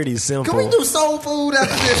are pretty simple. Can we do soul food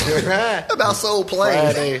after this? How about Soul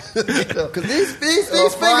Plane? Because these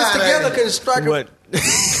fingers together can strike What?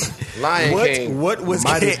 Lion King. What was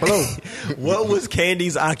Mighty blow. What was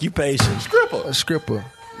Candy's occupation? A stripper.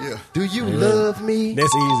 Yeah. Do you love me?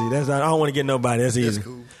 That's easy. That's I don't want to get nobody. That's easy. That's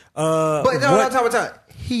cool. But no, what- time.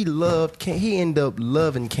 He ended up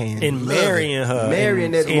loving Candy. and marrying her,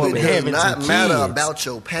 Marrying that and woman. It does having not some matter kids. about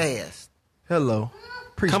your past. Hello.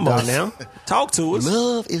 Preach Come God. on now, talk to us.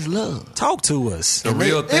 Love is love. Talk to us. The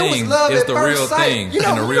real It was thing love is at the first real sight. thing,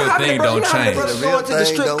 and the real thing don't change. The real Going to the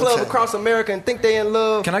thing strip don't club change. across America and think they in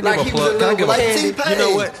love. Can I give like a he was plug? in Can I love give with a- Candy. T-Pain. You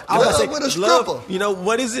know what? I was Love about with to a say, love. stripper. You know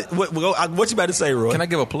what is it? What you about to say, Roy? Can I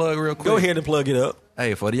give a plug real quick? Go ahead and plug it up.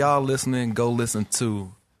 Hey, for y'all listening, go listen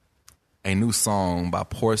to a new song by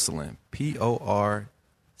Porcelain. Porcelain.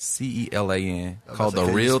 CELAN called The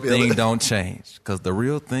Real Thing Don't Change. Because the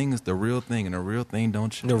real thing is the real thing, and the real thing don't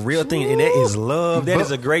change. The real thing, and that is love. That is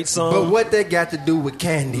a great song. But what that got to do with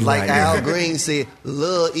candy? Like right Al there? Green said,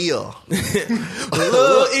 love ear.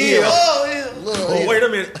 Love ear. Oh, wait a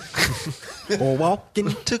minute. Walking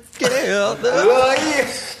together. Love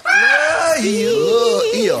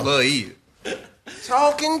ear. Love ear.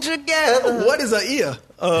 Talking together. What is an ear?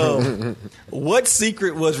 What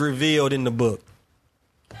secret was revealed in the book?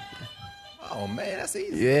 Oh, man, that's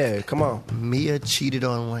easy. Yeah, come on. Mia cheated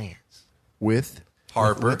on Lance. With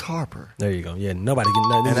Harper. With Harper. There you go. Yeah, nobody can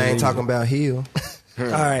know. and I ain't talking about Hill. All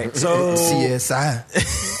right, so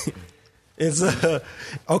CSI. it's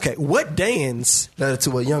okay. What dance? Letter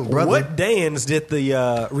to a young brother. What dance did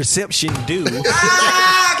the reception do? Get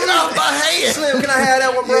off my hand. Slim, can I have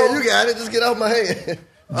that one, bro? Yeah, you got it. Just get off my hand.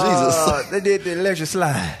 Jesus. They did the electric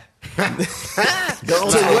slide.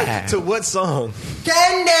 To what song?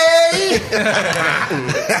 Candy.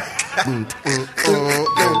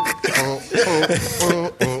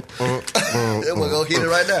 We're going to hit it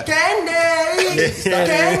right now. Candy.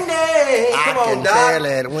 Candy. Come on, Doc.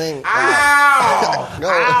 That wing. Ow. No.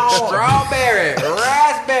 Ow. Strawberry.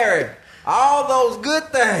 Raspberry. All those good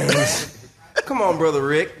things. Come on, Brother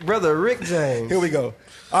Rick. Brother Rick James. Here we go.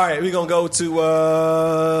 All right, we're gonna go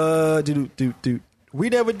to We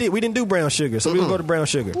didn't do brown sugar, so we're gonna go to brown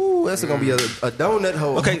sugar. Ooh, that's gonna be a donut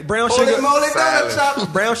hole. Okay, brown Holy sugar. moly donut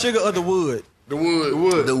shop. Brown sugar or the wood? The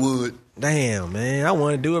wood. Damn, man, I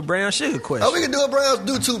want to do a brown sugar question. Oh, we can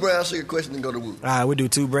do two brown sugar questions and go to wood. All right, we'll do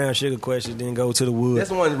 2 brown sugar questions, then go to the wood. That's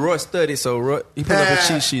the one Roy studied, so Roy, he put up a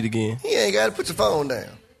cheat sheet again. You ain't got to put your phone down.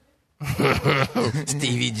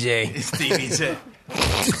 Stevie J.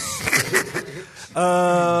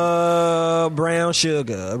 Brown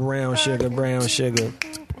sugar.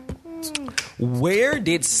 Where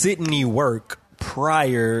did Sydney work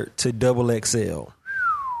prior to XXL?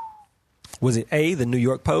 Was it A, the New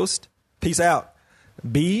York Post? Peace out.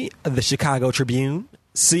 B, the Chicago Tribune?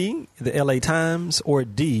 C, the LA Times? Or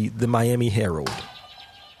D, the Miami Herald?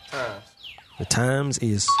 The Times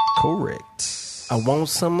is correct. I want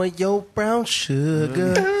some of your brown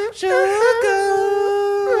sugar.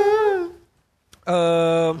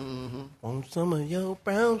 Want some of your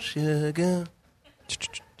brown sugar.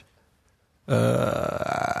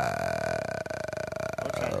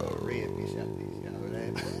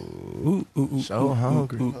 So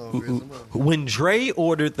hungry. When Dre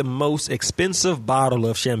ordered the most expensive bottle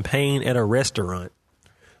of champagne at a restaurant,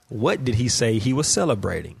 what did he say he was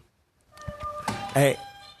celebrating? Hey,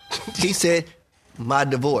 he said, my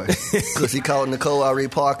divorce. Because he called Nicole Ari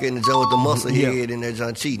Parker in the joint with the muscle head and that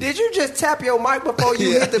John cheating. Did you just tap your mic before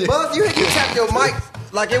you hit the buzzer? You tapped your mic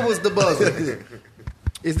like it was the buzzer.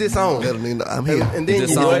 Is this on? I'm here. And then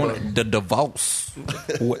This you on the divorce.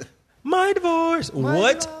 What? My divorce.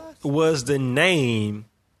 What was the name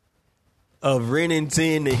of Ren and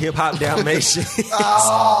 10, the hip hop Dalmatian?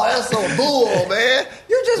 Oh, that's so bull, man.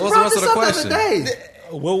 You just What's brought the this up the question? other day.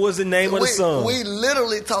 What was the name of the song? We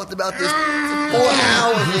literally talked about this 4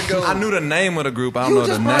 hours ago. I knew the name of the group. I don't You know the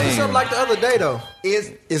just brought this up name. like the other day, though.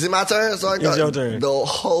 Is it my turn? So It's your turn. The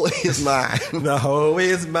whole is mine. The hoe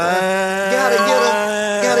is mine. Gotta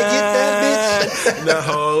get that bitch. The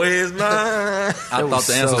hoe is mine. I thought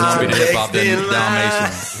the answer was going to be the hip hop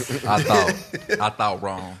Dalmatian. I thought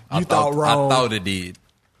wrong. You thought wrong. I thought it did.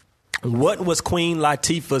 What was Queen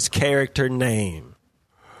Latifah's character name?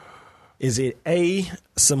 Is it A,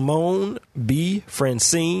 Simone, B,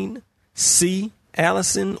 Francine, C,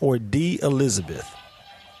 Allison, or D, Elizabeth?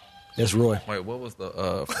 That's Roy. Wait, what was the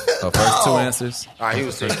first 2 answers? All right, he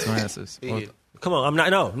was First 2 answers. Come on, I'm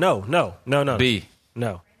not. No. B.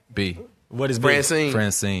 No. B. What is B?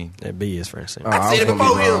 Francine. Yeah, B is Francine. I said it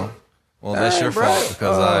before him. Well, that's your fault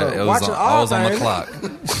because I was on the clock.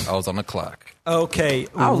 I was on the clock. Okay,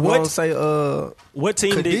 I was going to say, what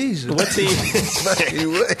team Khadijah. did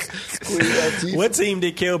what team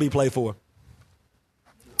did Kelby play for?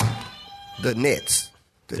 The Nets.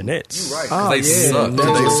 The Nets. You right. Oh, They suck.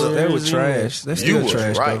 They were trash. They still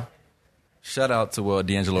trash, though. Shout out to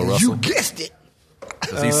D'Angelo Russell. You guessed it.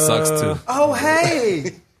 Because he sucks too. Oh,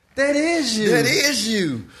 hey. That is you. That is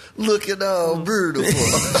you. Looking all beautiful.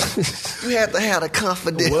 You have to have the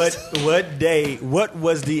confidence. What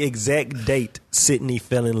was the exact date Sydney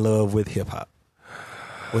fell in love with hip hop?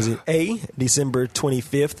 Was it A, December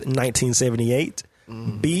 25th, 1978,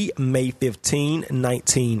 B, May 15,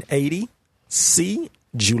 1980, C,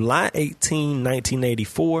 July 18,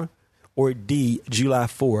 1984, or D, July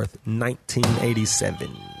 4th, 1987?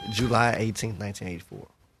 July 18th, 1984.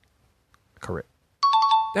 Correct.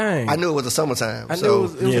 Dang. I knew it was the summertime. I knew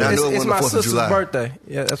it's my the 4th of sister's July. birthday.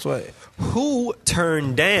 Yeah, that's what. Who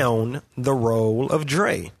turned down the role of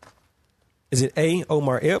Dre? Is it A.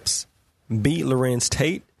 Omar Epps, B. Lorenz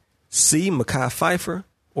Tate, C. Mekhi Phifer,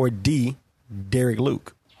 or D. Derek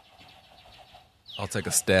Luke? I'll take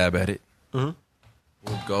a stab at it. Mm-hmm.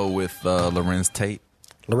 We'll go with Lorenz Tate.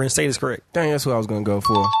 Lorenz Tate is correct. Dang, that's what I was going to go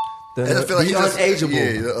for. I just feel like The he just, unageable.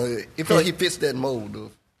 Yeah, it feel like he fits that mold,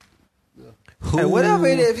 though. Hey, whatever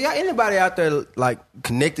it is, if y'all anybody out there like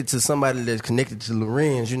connected to somebody that's connected to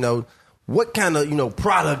Lorenz, you know, what kind of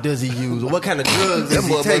product does he use, or what kind of drugs That does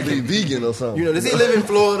he motherfucker take? be vegan or something. You know, does he live in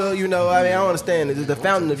Florida? You know, I mean, I don't understand. It's the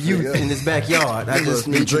fountain of youth in his backyard. I just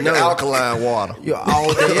be need to drinking know. alkaline water.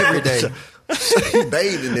 All day, every day. He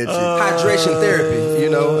bathed in that shit. Hydration therapy. You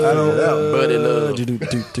know, I don't know. Buddy love.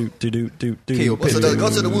 Kill Go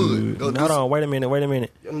to the wood. Hold on, wait a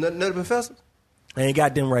minute. Nutty Professor? I ain't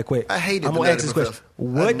got them right quick. I hated I'm the gonna ask Nutty this question.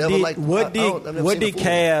 Professor. What I've did never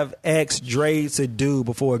Cav ask Dre to do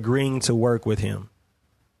before agreeing to work with him?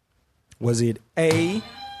 Was it A?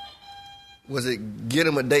 Was it get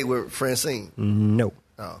him a date with Francine? No.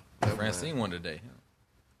 Oh, Francine won today,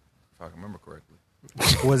 if I can remember correctly.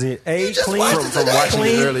 Was it A? just Clean watched it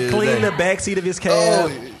today. clean the backseat of his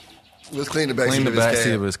cab. Let's clean the backseat Clean the of his backseat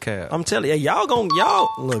cab. of his cab. I'm telling you,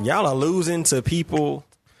 y'all are losing to people.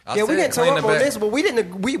 Yeah, we didn't talk on this, but we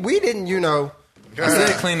didn't. We didn't. You know, I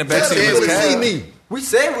said clean the backseat Tell of him his to see cab. me. we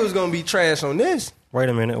said we was gonna be trash on this. Wait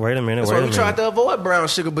a minute. That's why we tried to avoid brown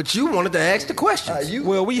sugar, but you wanted to ask the questions.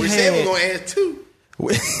 Well, we said we were going to ask two.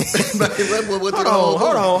 Hold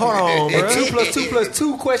on, bro. And 2 + 2 +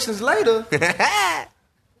 2 questions later.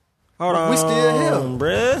 Hold on, We still here.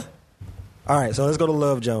 bruh. All right, so let's go to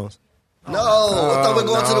Love Jones. No, I thought we were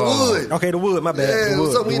going to the wood. Okay, the wood. My bad. Yeah, the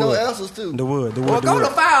wood. so we the know wood. answers too. The wood. Well, go to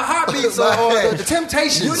 5 Heartbeats or the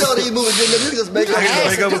Temptations. You know these movies, you just make up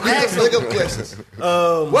questions.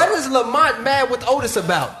 What is Lamont mad with Otis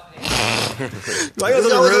about? Like it's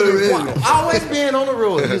on the road. Always being on the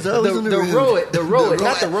road. The road,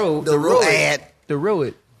 not the road. The road. The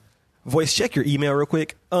road. Voice, check your email real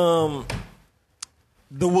quick. The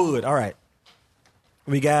wood. All right.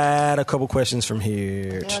 We got a couple questions from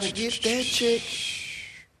here. Gotta get that chick.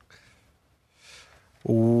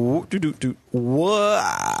 When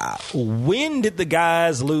did the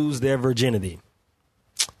guys lose their virginity?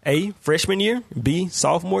 A, freshman year, B,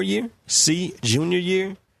 sophomore year, C, junior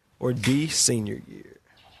year, or D, senior year?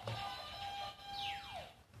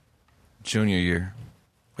 Junior year.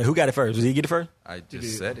 Wait, who got it first? Did he get it first? I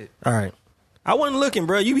just said it. All right. I wasn't looking,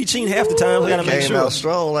 bro. You be cheating half the time. I gotta make Came sure. out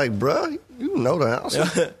strong, like, bruh, you know the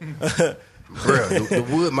answer. Bro, the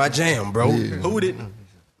wood my jam, bro. Yeah. Who did?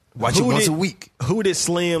 Watch it once a week. Who did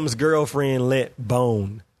Slim's girlfriend let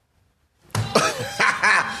bone?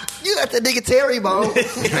 You got that nigga Terry bone.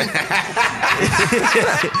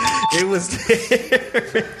 It was.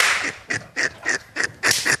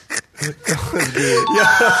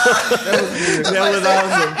 That was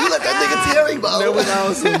awesome. You let that nigga Terry bone. That was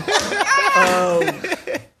awesome.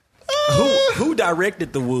 Who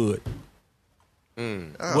directed The Wood?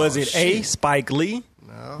 Was it A, Spike Lee,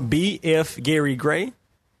 B, F, Gary Gray,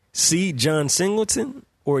 C, John Singleton,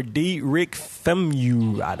 or D, Rick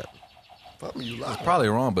Famuyiwa? It's probably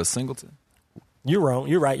wrong, but Singleton. You're wrong.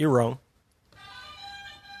 You're right. You're wrong.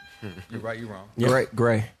 You're right, you're wrong. Yep.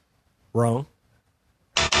 Gray. Wrong.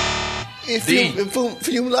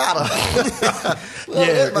 Fumlata.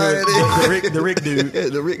 The Rick dude. Yeah,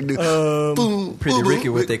 the Rick dude. Pretty Ricky,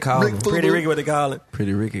 what they call him. Pretty Ricky, what they call it.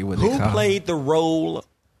 Pretty Ricky, what they call Who him. played the role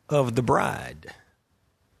of the bride?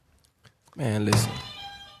 Man, listen.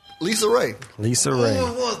 Lisa Ray. Lisa Ray.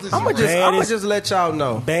 I'm gonna just let y'all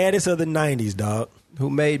know Baddest of the 90s, dog. who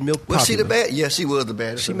made Milk popular. Was she the bad? Yeah, she was the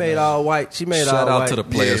baddest. She made all white. She made all Shout out white. to the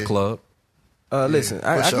Players Club. Listen,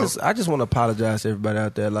 I just want to apologize to everybody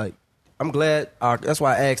out there. Like, I'm glad. That's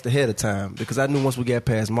why I asked ahead of time, because I knew once we got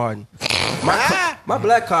past Martin, my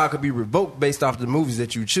black card could be revoked based off the movies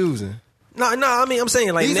that you choosing. No, I mean, I'm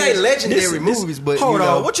saying like these ain't legendary movies, but hold you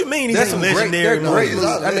know, on, what you mean? These that's ain't some legendary great movies?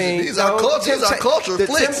 I mean, these are culture The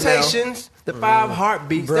flicks now. Temptations, the 5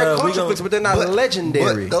 Heartbeats, they're culture flicks, but they're not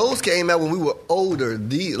legendary. But those came out when we were older.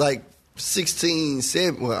 Like 16,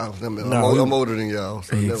 17. Well, I'm older than y'all.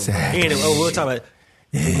 So Exactly. Anyway, we'll talk about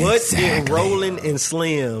what did Roland and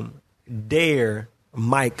Slim dare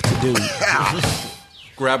Mike to do?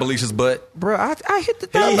 Grab Alicia's butt. Bro, I hit the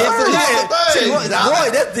He thumb. hit That's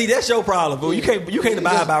the Roy, that's your problem, boo. You can't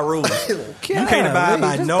abide by rules. You can't abide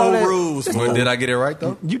by no rules. Well, did I get it right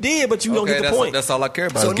though? You did, but you don't get the that's point. That's all I care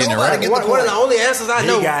about. So is getting it nobody right. get One of the only answers I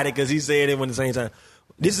know. He got it because he said it at the same time.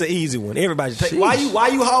 This is an easy one. Everybody take. Why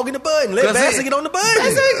you hogging the button? Let Bassa get on the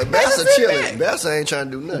button. Bassa chilling. Bassa ain't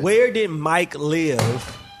trying to do nothing. Where did Mike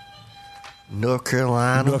live? North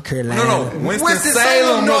Carolina. North Carolina. No.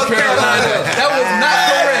 Winston-Salem, North Carolina. That was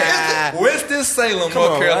not correct. Winston-Salem,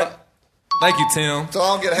 North Carolina. Thank you, Tim. So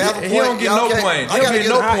I'll get half a point. He don't get no point. He don't get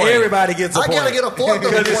no point. Everybody gets a point. I gotta get a fourth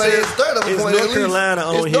of a point instead of a point. North Carolina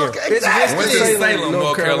on here. Exactly. Winston-Salem,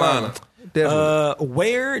 North Carolina.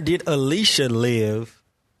 Where did Alicia live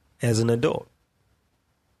as an adult?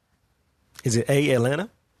 Is it A, Atlanta,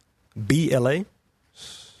 B, LA,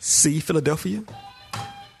 C, Philadelphia?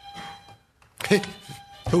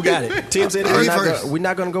 Who got it? Tim said it. We're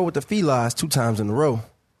not going to go with the felines 2 times in a row.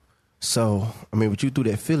 So, I mean, but you threw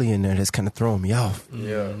that Philly in there, that's kind of throwing me off.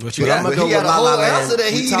 Yeah. What you got? I'm going to go with La La Land.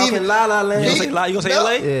 We talking La La Land. You going to say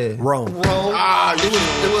LA? Yeah. Wrong. It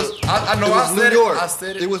was I know I said New York. I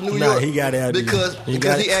said it. It was New Nah, York. he got it out because he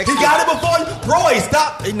got it before you. Roy,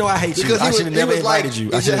 stop. You know I hate you. I should have never invited you.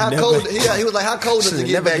 He was like, how cold is it to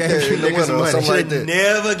get back there in the winter or something like that?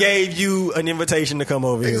 Never gave you an invitation to come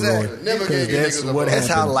over here, Roy. Never gave you niggas. That's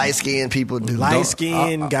how light-skinned people do.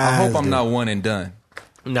 Light-skinned guys. I hope I'm not one and done.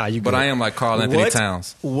 Nah, you. But I am like Carl Anthony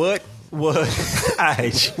Towns. What was? I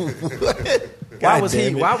hate you. Why was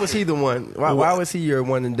he the one? Why was he your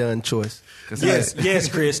one and done choice? Yes,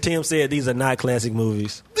 Chris. Tim said these are not classic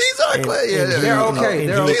movies. These are classic. They're okay.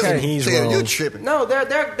 They're okay. He's Tim, wrong. you're tripping. No, they're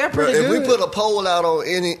pretty good. If we put a poll out on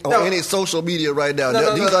any social media right now,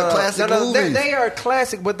 these are classic movies. They are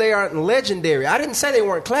classic, but they aren't legendary. I didn't say they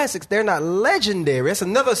weren't classics. They're not legendary. It's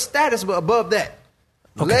another status above that.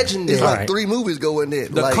 Okay. Legendary. It's like 3 movies go in there.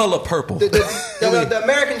 The Color Purple. The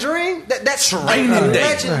American Dream. That's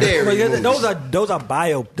legendary. Those are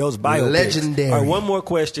biopics. Legendary. All right, one more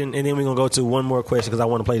question, and then we're gonna go to one more question because I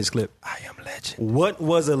want to play this clip. I am legend. What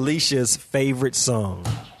was Alicia's favorite song?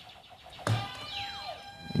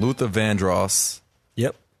 Luther Vandross.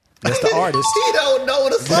 Yep, that's the artist. He don't know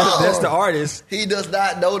the song. That's the artist. He does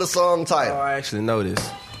not know the song title. Oh, I actually know this.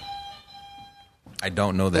 I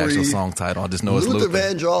don't know the actual song title. I just know it's Luther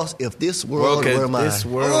Vandross, If This World Were Mine. This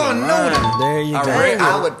world were mine. There you go.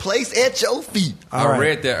 I would place at your feet. I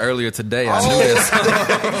read that earlier today. I knew this.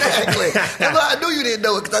 Exactly. I knew you didn't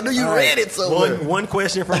know it because I knew you read it somewhere. One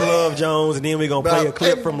question from Love Jones, and then we're going to play a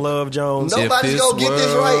clip from Love Jones. Nobody's going to get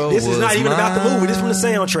this right. This is not even about the movie. This is from the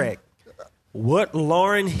soundtrack. What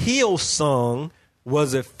Lauryn Hill song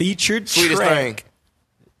was a featured Sweetest track? Thing.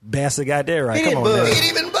 Bassett got that right. Come on, man. He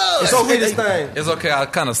didn't even buzz. It's okay. It's okay. I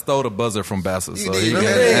kind of stole the buzzer from Bassett, so he can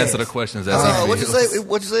really? answer the questions as he What you feels. say?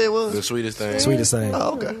 What you say it was? The Sweetest Thing. Sweetest Thing.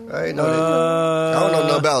 Oh, okay. I ain't know that. I don't know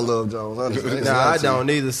nothing about Love Jones. No, I don't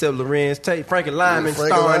either. Except Lorenz Tate, Frankie Lyman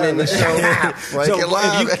starring in the show.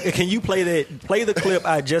 So, can you play the clip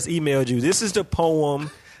I just emailed you? This is the poem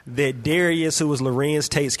that Darius, who was Lorenz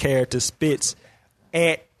Tate's character, spits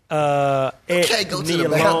at Nia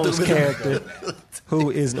Long's character, who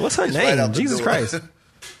is what's her name? Jesus Christ.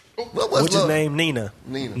 What's his name? Nina.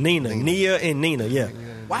 Nia and Nina. Yeah.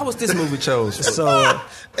 Why was this movie chosen? So,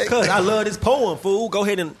 because I love this poem, fool. Go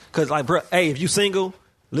ahead and bro, hey, if you single,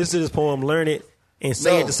 listen to this poem, learn it, and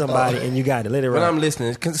say it to somebody, and you got it. Let it run. But I'm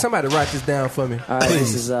listening. Can somebody write this down for me? All right,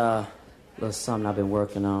 this is a little something I've been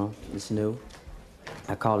working on. It's new.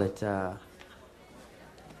 I call it a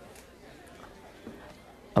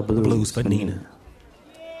blues for Nina.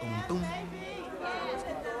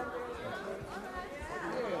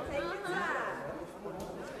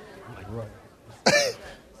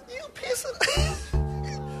 You pissing.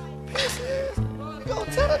 You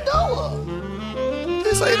gonna tear the door up.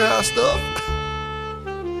 This ain't our stuff.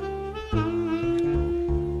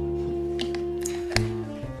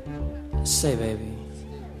 Say, baby,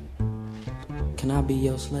 can I be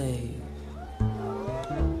your slave?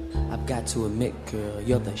 I've got to admit, girl,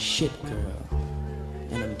 you're the shit, girl,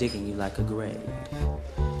 and I'm digging you like a grave.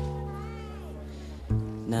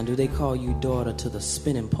 Now, do they call you daughter to the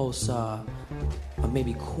spinning pulsar, or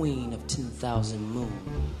maybe queen of 10,000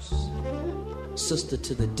 moons? Sister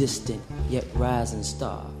to the distant yet rising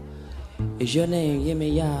star. Is your name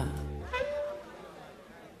Yemiya?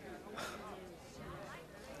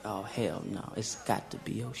 Oh, hell no, it's got to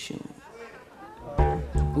be Oshun.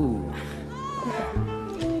 Ooh.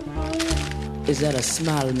 Is that a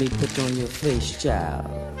smile of me put on your face, child?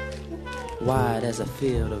 Wide as a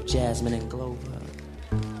field of jasmine and clover.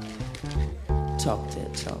 Talk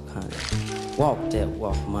that talk, honey. Walk that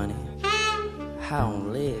walk, money. High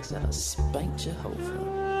on legs that'll spank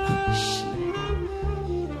Jehovah. Shit.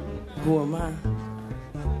 Who am I?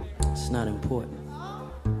 It's not important.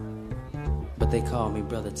 But they call me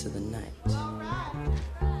brother to the night.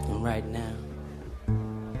 And right now,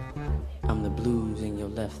 I'm the blues in your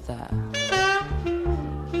left thigh.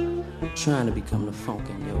 Trying to become the funk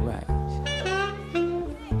in your right.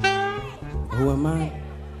 Who am I?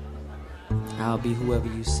 I'll be whoever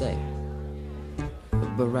you say.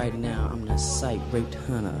 But right now, I'm that sight-raped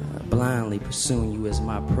hunter, blindly pursuing you as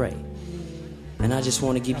my prey. And I just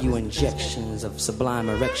want to give you injections of sublime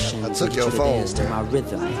erections. I took your phone. Dance to my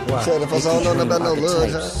rhythm. Said if I don't know about no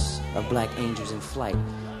love, of black angels in flight,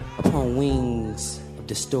 upon wings of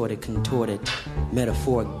distorted, contorted,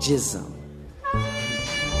 metaphoric jism.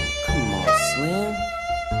 Come on, Slim.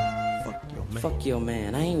 Fuck your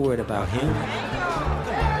man. I ain't worried about him.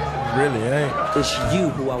 Really ain't. It's you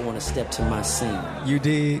who I want to step to my scene. You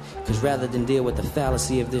did. Cause rather than deal with the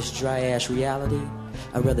fallacy of this dry-ass reality,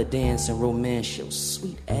 I'd rather dance and romance your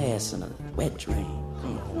sweet ass in a wet dream.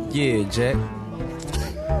 Yeah, Jack.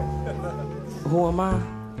 Who am I?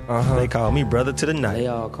 They call me brother to the night. They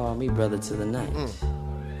all call me brother to the night.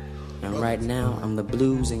 And right now, I'm the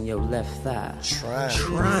blues in your left thigh.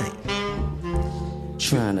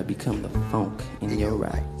 Trying to become the funk in your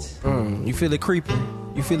right. You feel it creeping?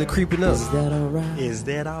 You feel it creeping up? Is that alright? Is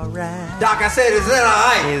that alright? Doc, I said, is that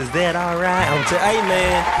alright? Is that alright? Hey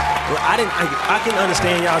man, well, I can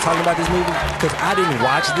understand y'all talking about this movie because I didn't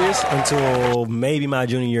watch this until maybe my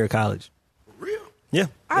junior year of college. For real? Yeah,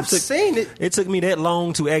 I've seen it. It took me that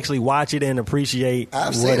long to actually watch it and appreciate I've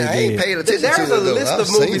what seen it. it I ain't did. paid attention There's to a it, though. list I've of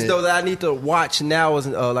seen movies it. though that I need to watch now as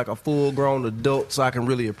like a full-grown adult, so I can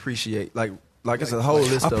really appreciate. Like it's a whole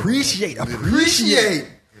list. Appreciate. Appreciate.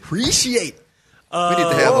 We need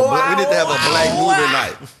to have a black movie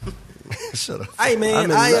night. Shut up. Hey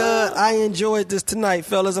man, I enjoyed this tonight,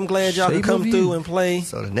 fellas. I'm glad y'all could come through and play.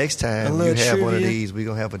 So the next time A you little have one of trivia. these, we're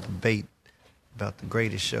gonna have a debate about the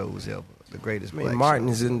greatest shows ever, the greatest. black Martin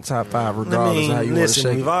shows. is in the top 5 regardless of how you want to listen,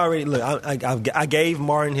 shake we've it. already look. I gave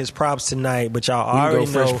Martin his props tonight, but y'all We can go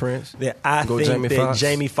already Fresh know Prince. that I Go think Jamie that Foxx.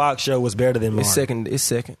 Jamie Foxx show was better than Martin. It's second. It's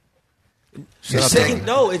second.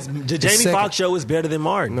 No, it's the Jamie second. Foxx show is better than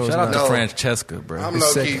Martin. No, Shout out No. to Francesca, bro. I'm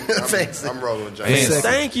It's low key. second. I'm rolling with James. It's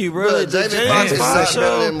Thank you, bro. The Jamie Foxx is Foxx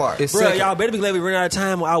better than Martin. It's Bro, second. y'all better be glad we ran out of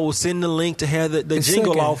time. I will send the link to have the It's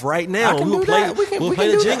jingle second. off right I now. can We'll do play. that. We can We'll play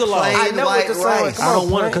the do that. jingle off. Plain I know what the song white is. rice. Come I on,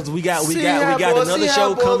 don't want it play. because we got See how boys- another see how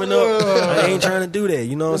show boys coming do up. it. I ain't trying to do that.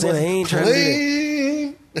 You know what I'm saying? I ain't trying to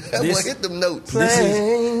do that. That boy hit them notes. This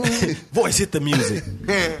is voice hit the music.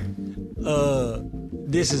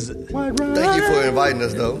 This is Thank you for inviting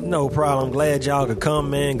us, though. no problem. Glad y'all could come,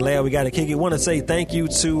 man. Glad we got to kick it. Want to say thank you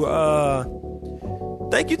to our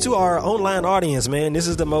online audience, man. This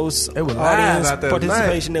is the most It was live audience out there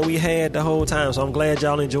participation that we had the whole time. So I'm glad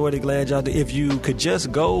y'all enjoyed it. Glad y'all did. If you could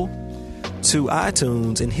just go to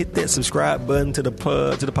iTunes and hit that subscribe button to the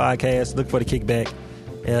podcast, look for the Kickback.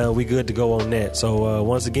 We good to go on that. So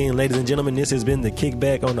once again, ladies and gentlemen, this has been the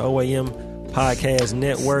Kickback on the OAM Podcast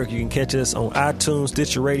Network. You can catch us on iTunes,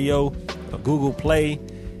 Stitcher Radio, Google Play,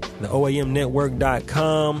 the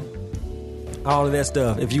OAMnetwork.com, all of that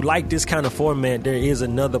stuff. If you like this kind of format, there is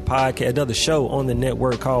another podcast, another show on the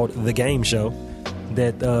network called The Game Show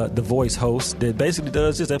that the Voice hosts that basically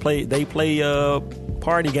does this. They play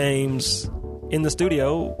party games in the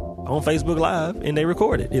studio on Facebook Live, and they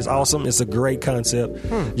record it. It's awesome. It's a great concept.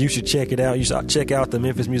 You should check it out. You should check out the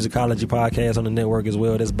Memphis Musicology podcast on the network as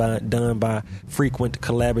well. That's done by frequent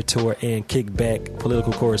collaborator and Kickback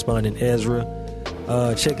political correspondent Ezra.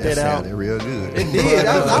 Check that out. Sounded real good. It did.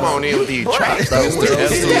 Come on in with these tracks. That was good.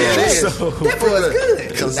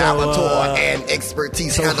 good. Collaborator and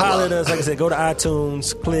expertise. So holler at us. Like I said, go to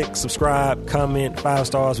iTunes, click, subscribe, comment, 5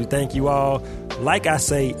 stars. We thank you all. Like I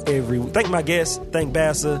say thank my guests, thank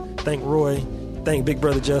Bassa, thank Roy, thank Big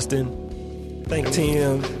Brother Justin, thank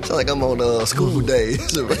Tim. Sound like I'm on school days.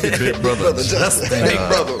 Big brother Justin. Big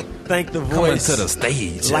brother. Thank the Coming Voice. to the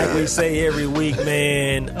stage. Like we say every week,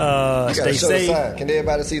 man. You gotta Stay show the safe. sign. Can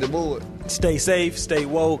everybody see the board? Stay safe. Stay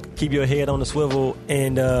woke. Keep your head on the swivel.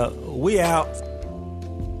 And we out.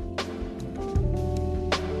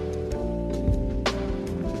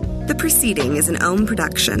 The preceding is an OM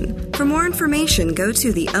production. For more information, go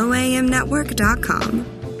to the OAMnetwork.com.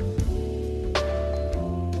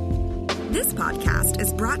 This podcast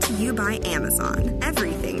is brought to you by Amazon.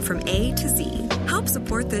 Everything from A to Z. Help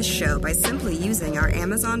support this show by simply using our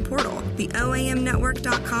Amazon portal, the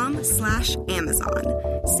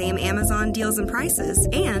OAMnetwork.com/Amazon. Same Amazon deals and prices,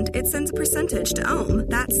 and it sends a percentage to OM.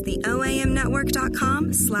 That's the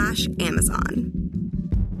OAMnetwork.com/Amazon.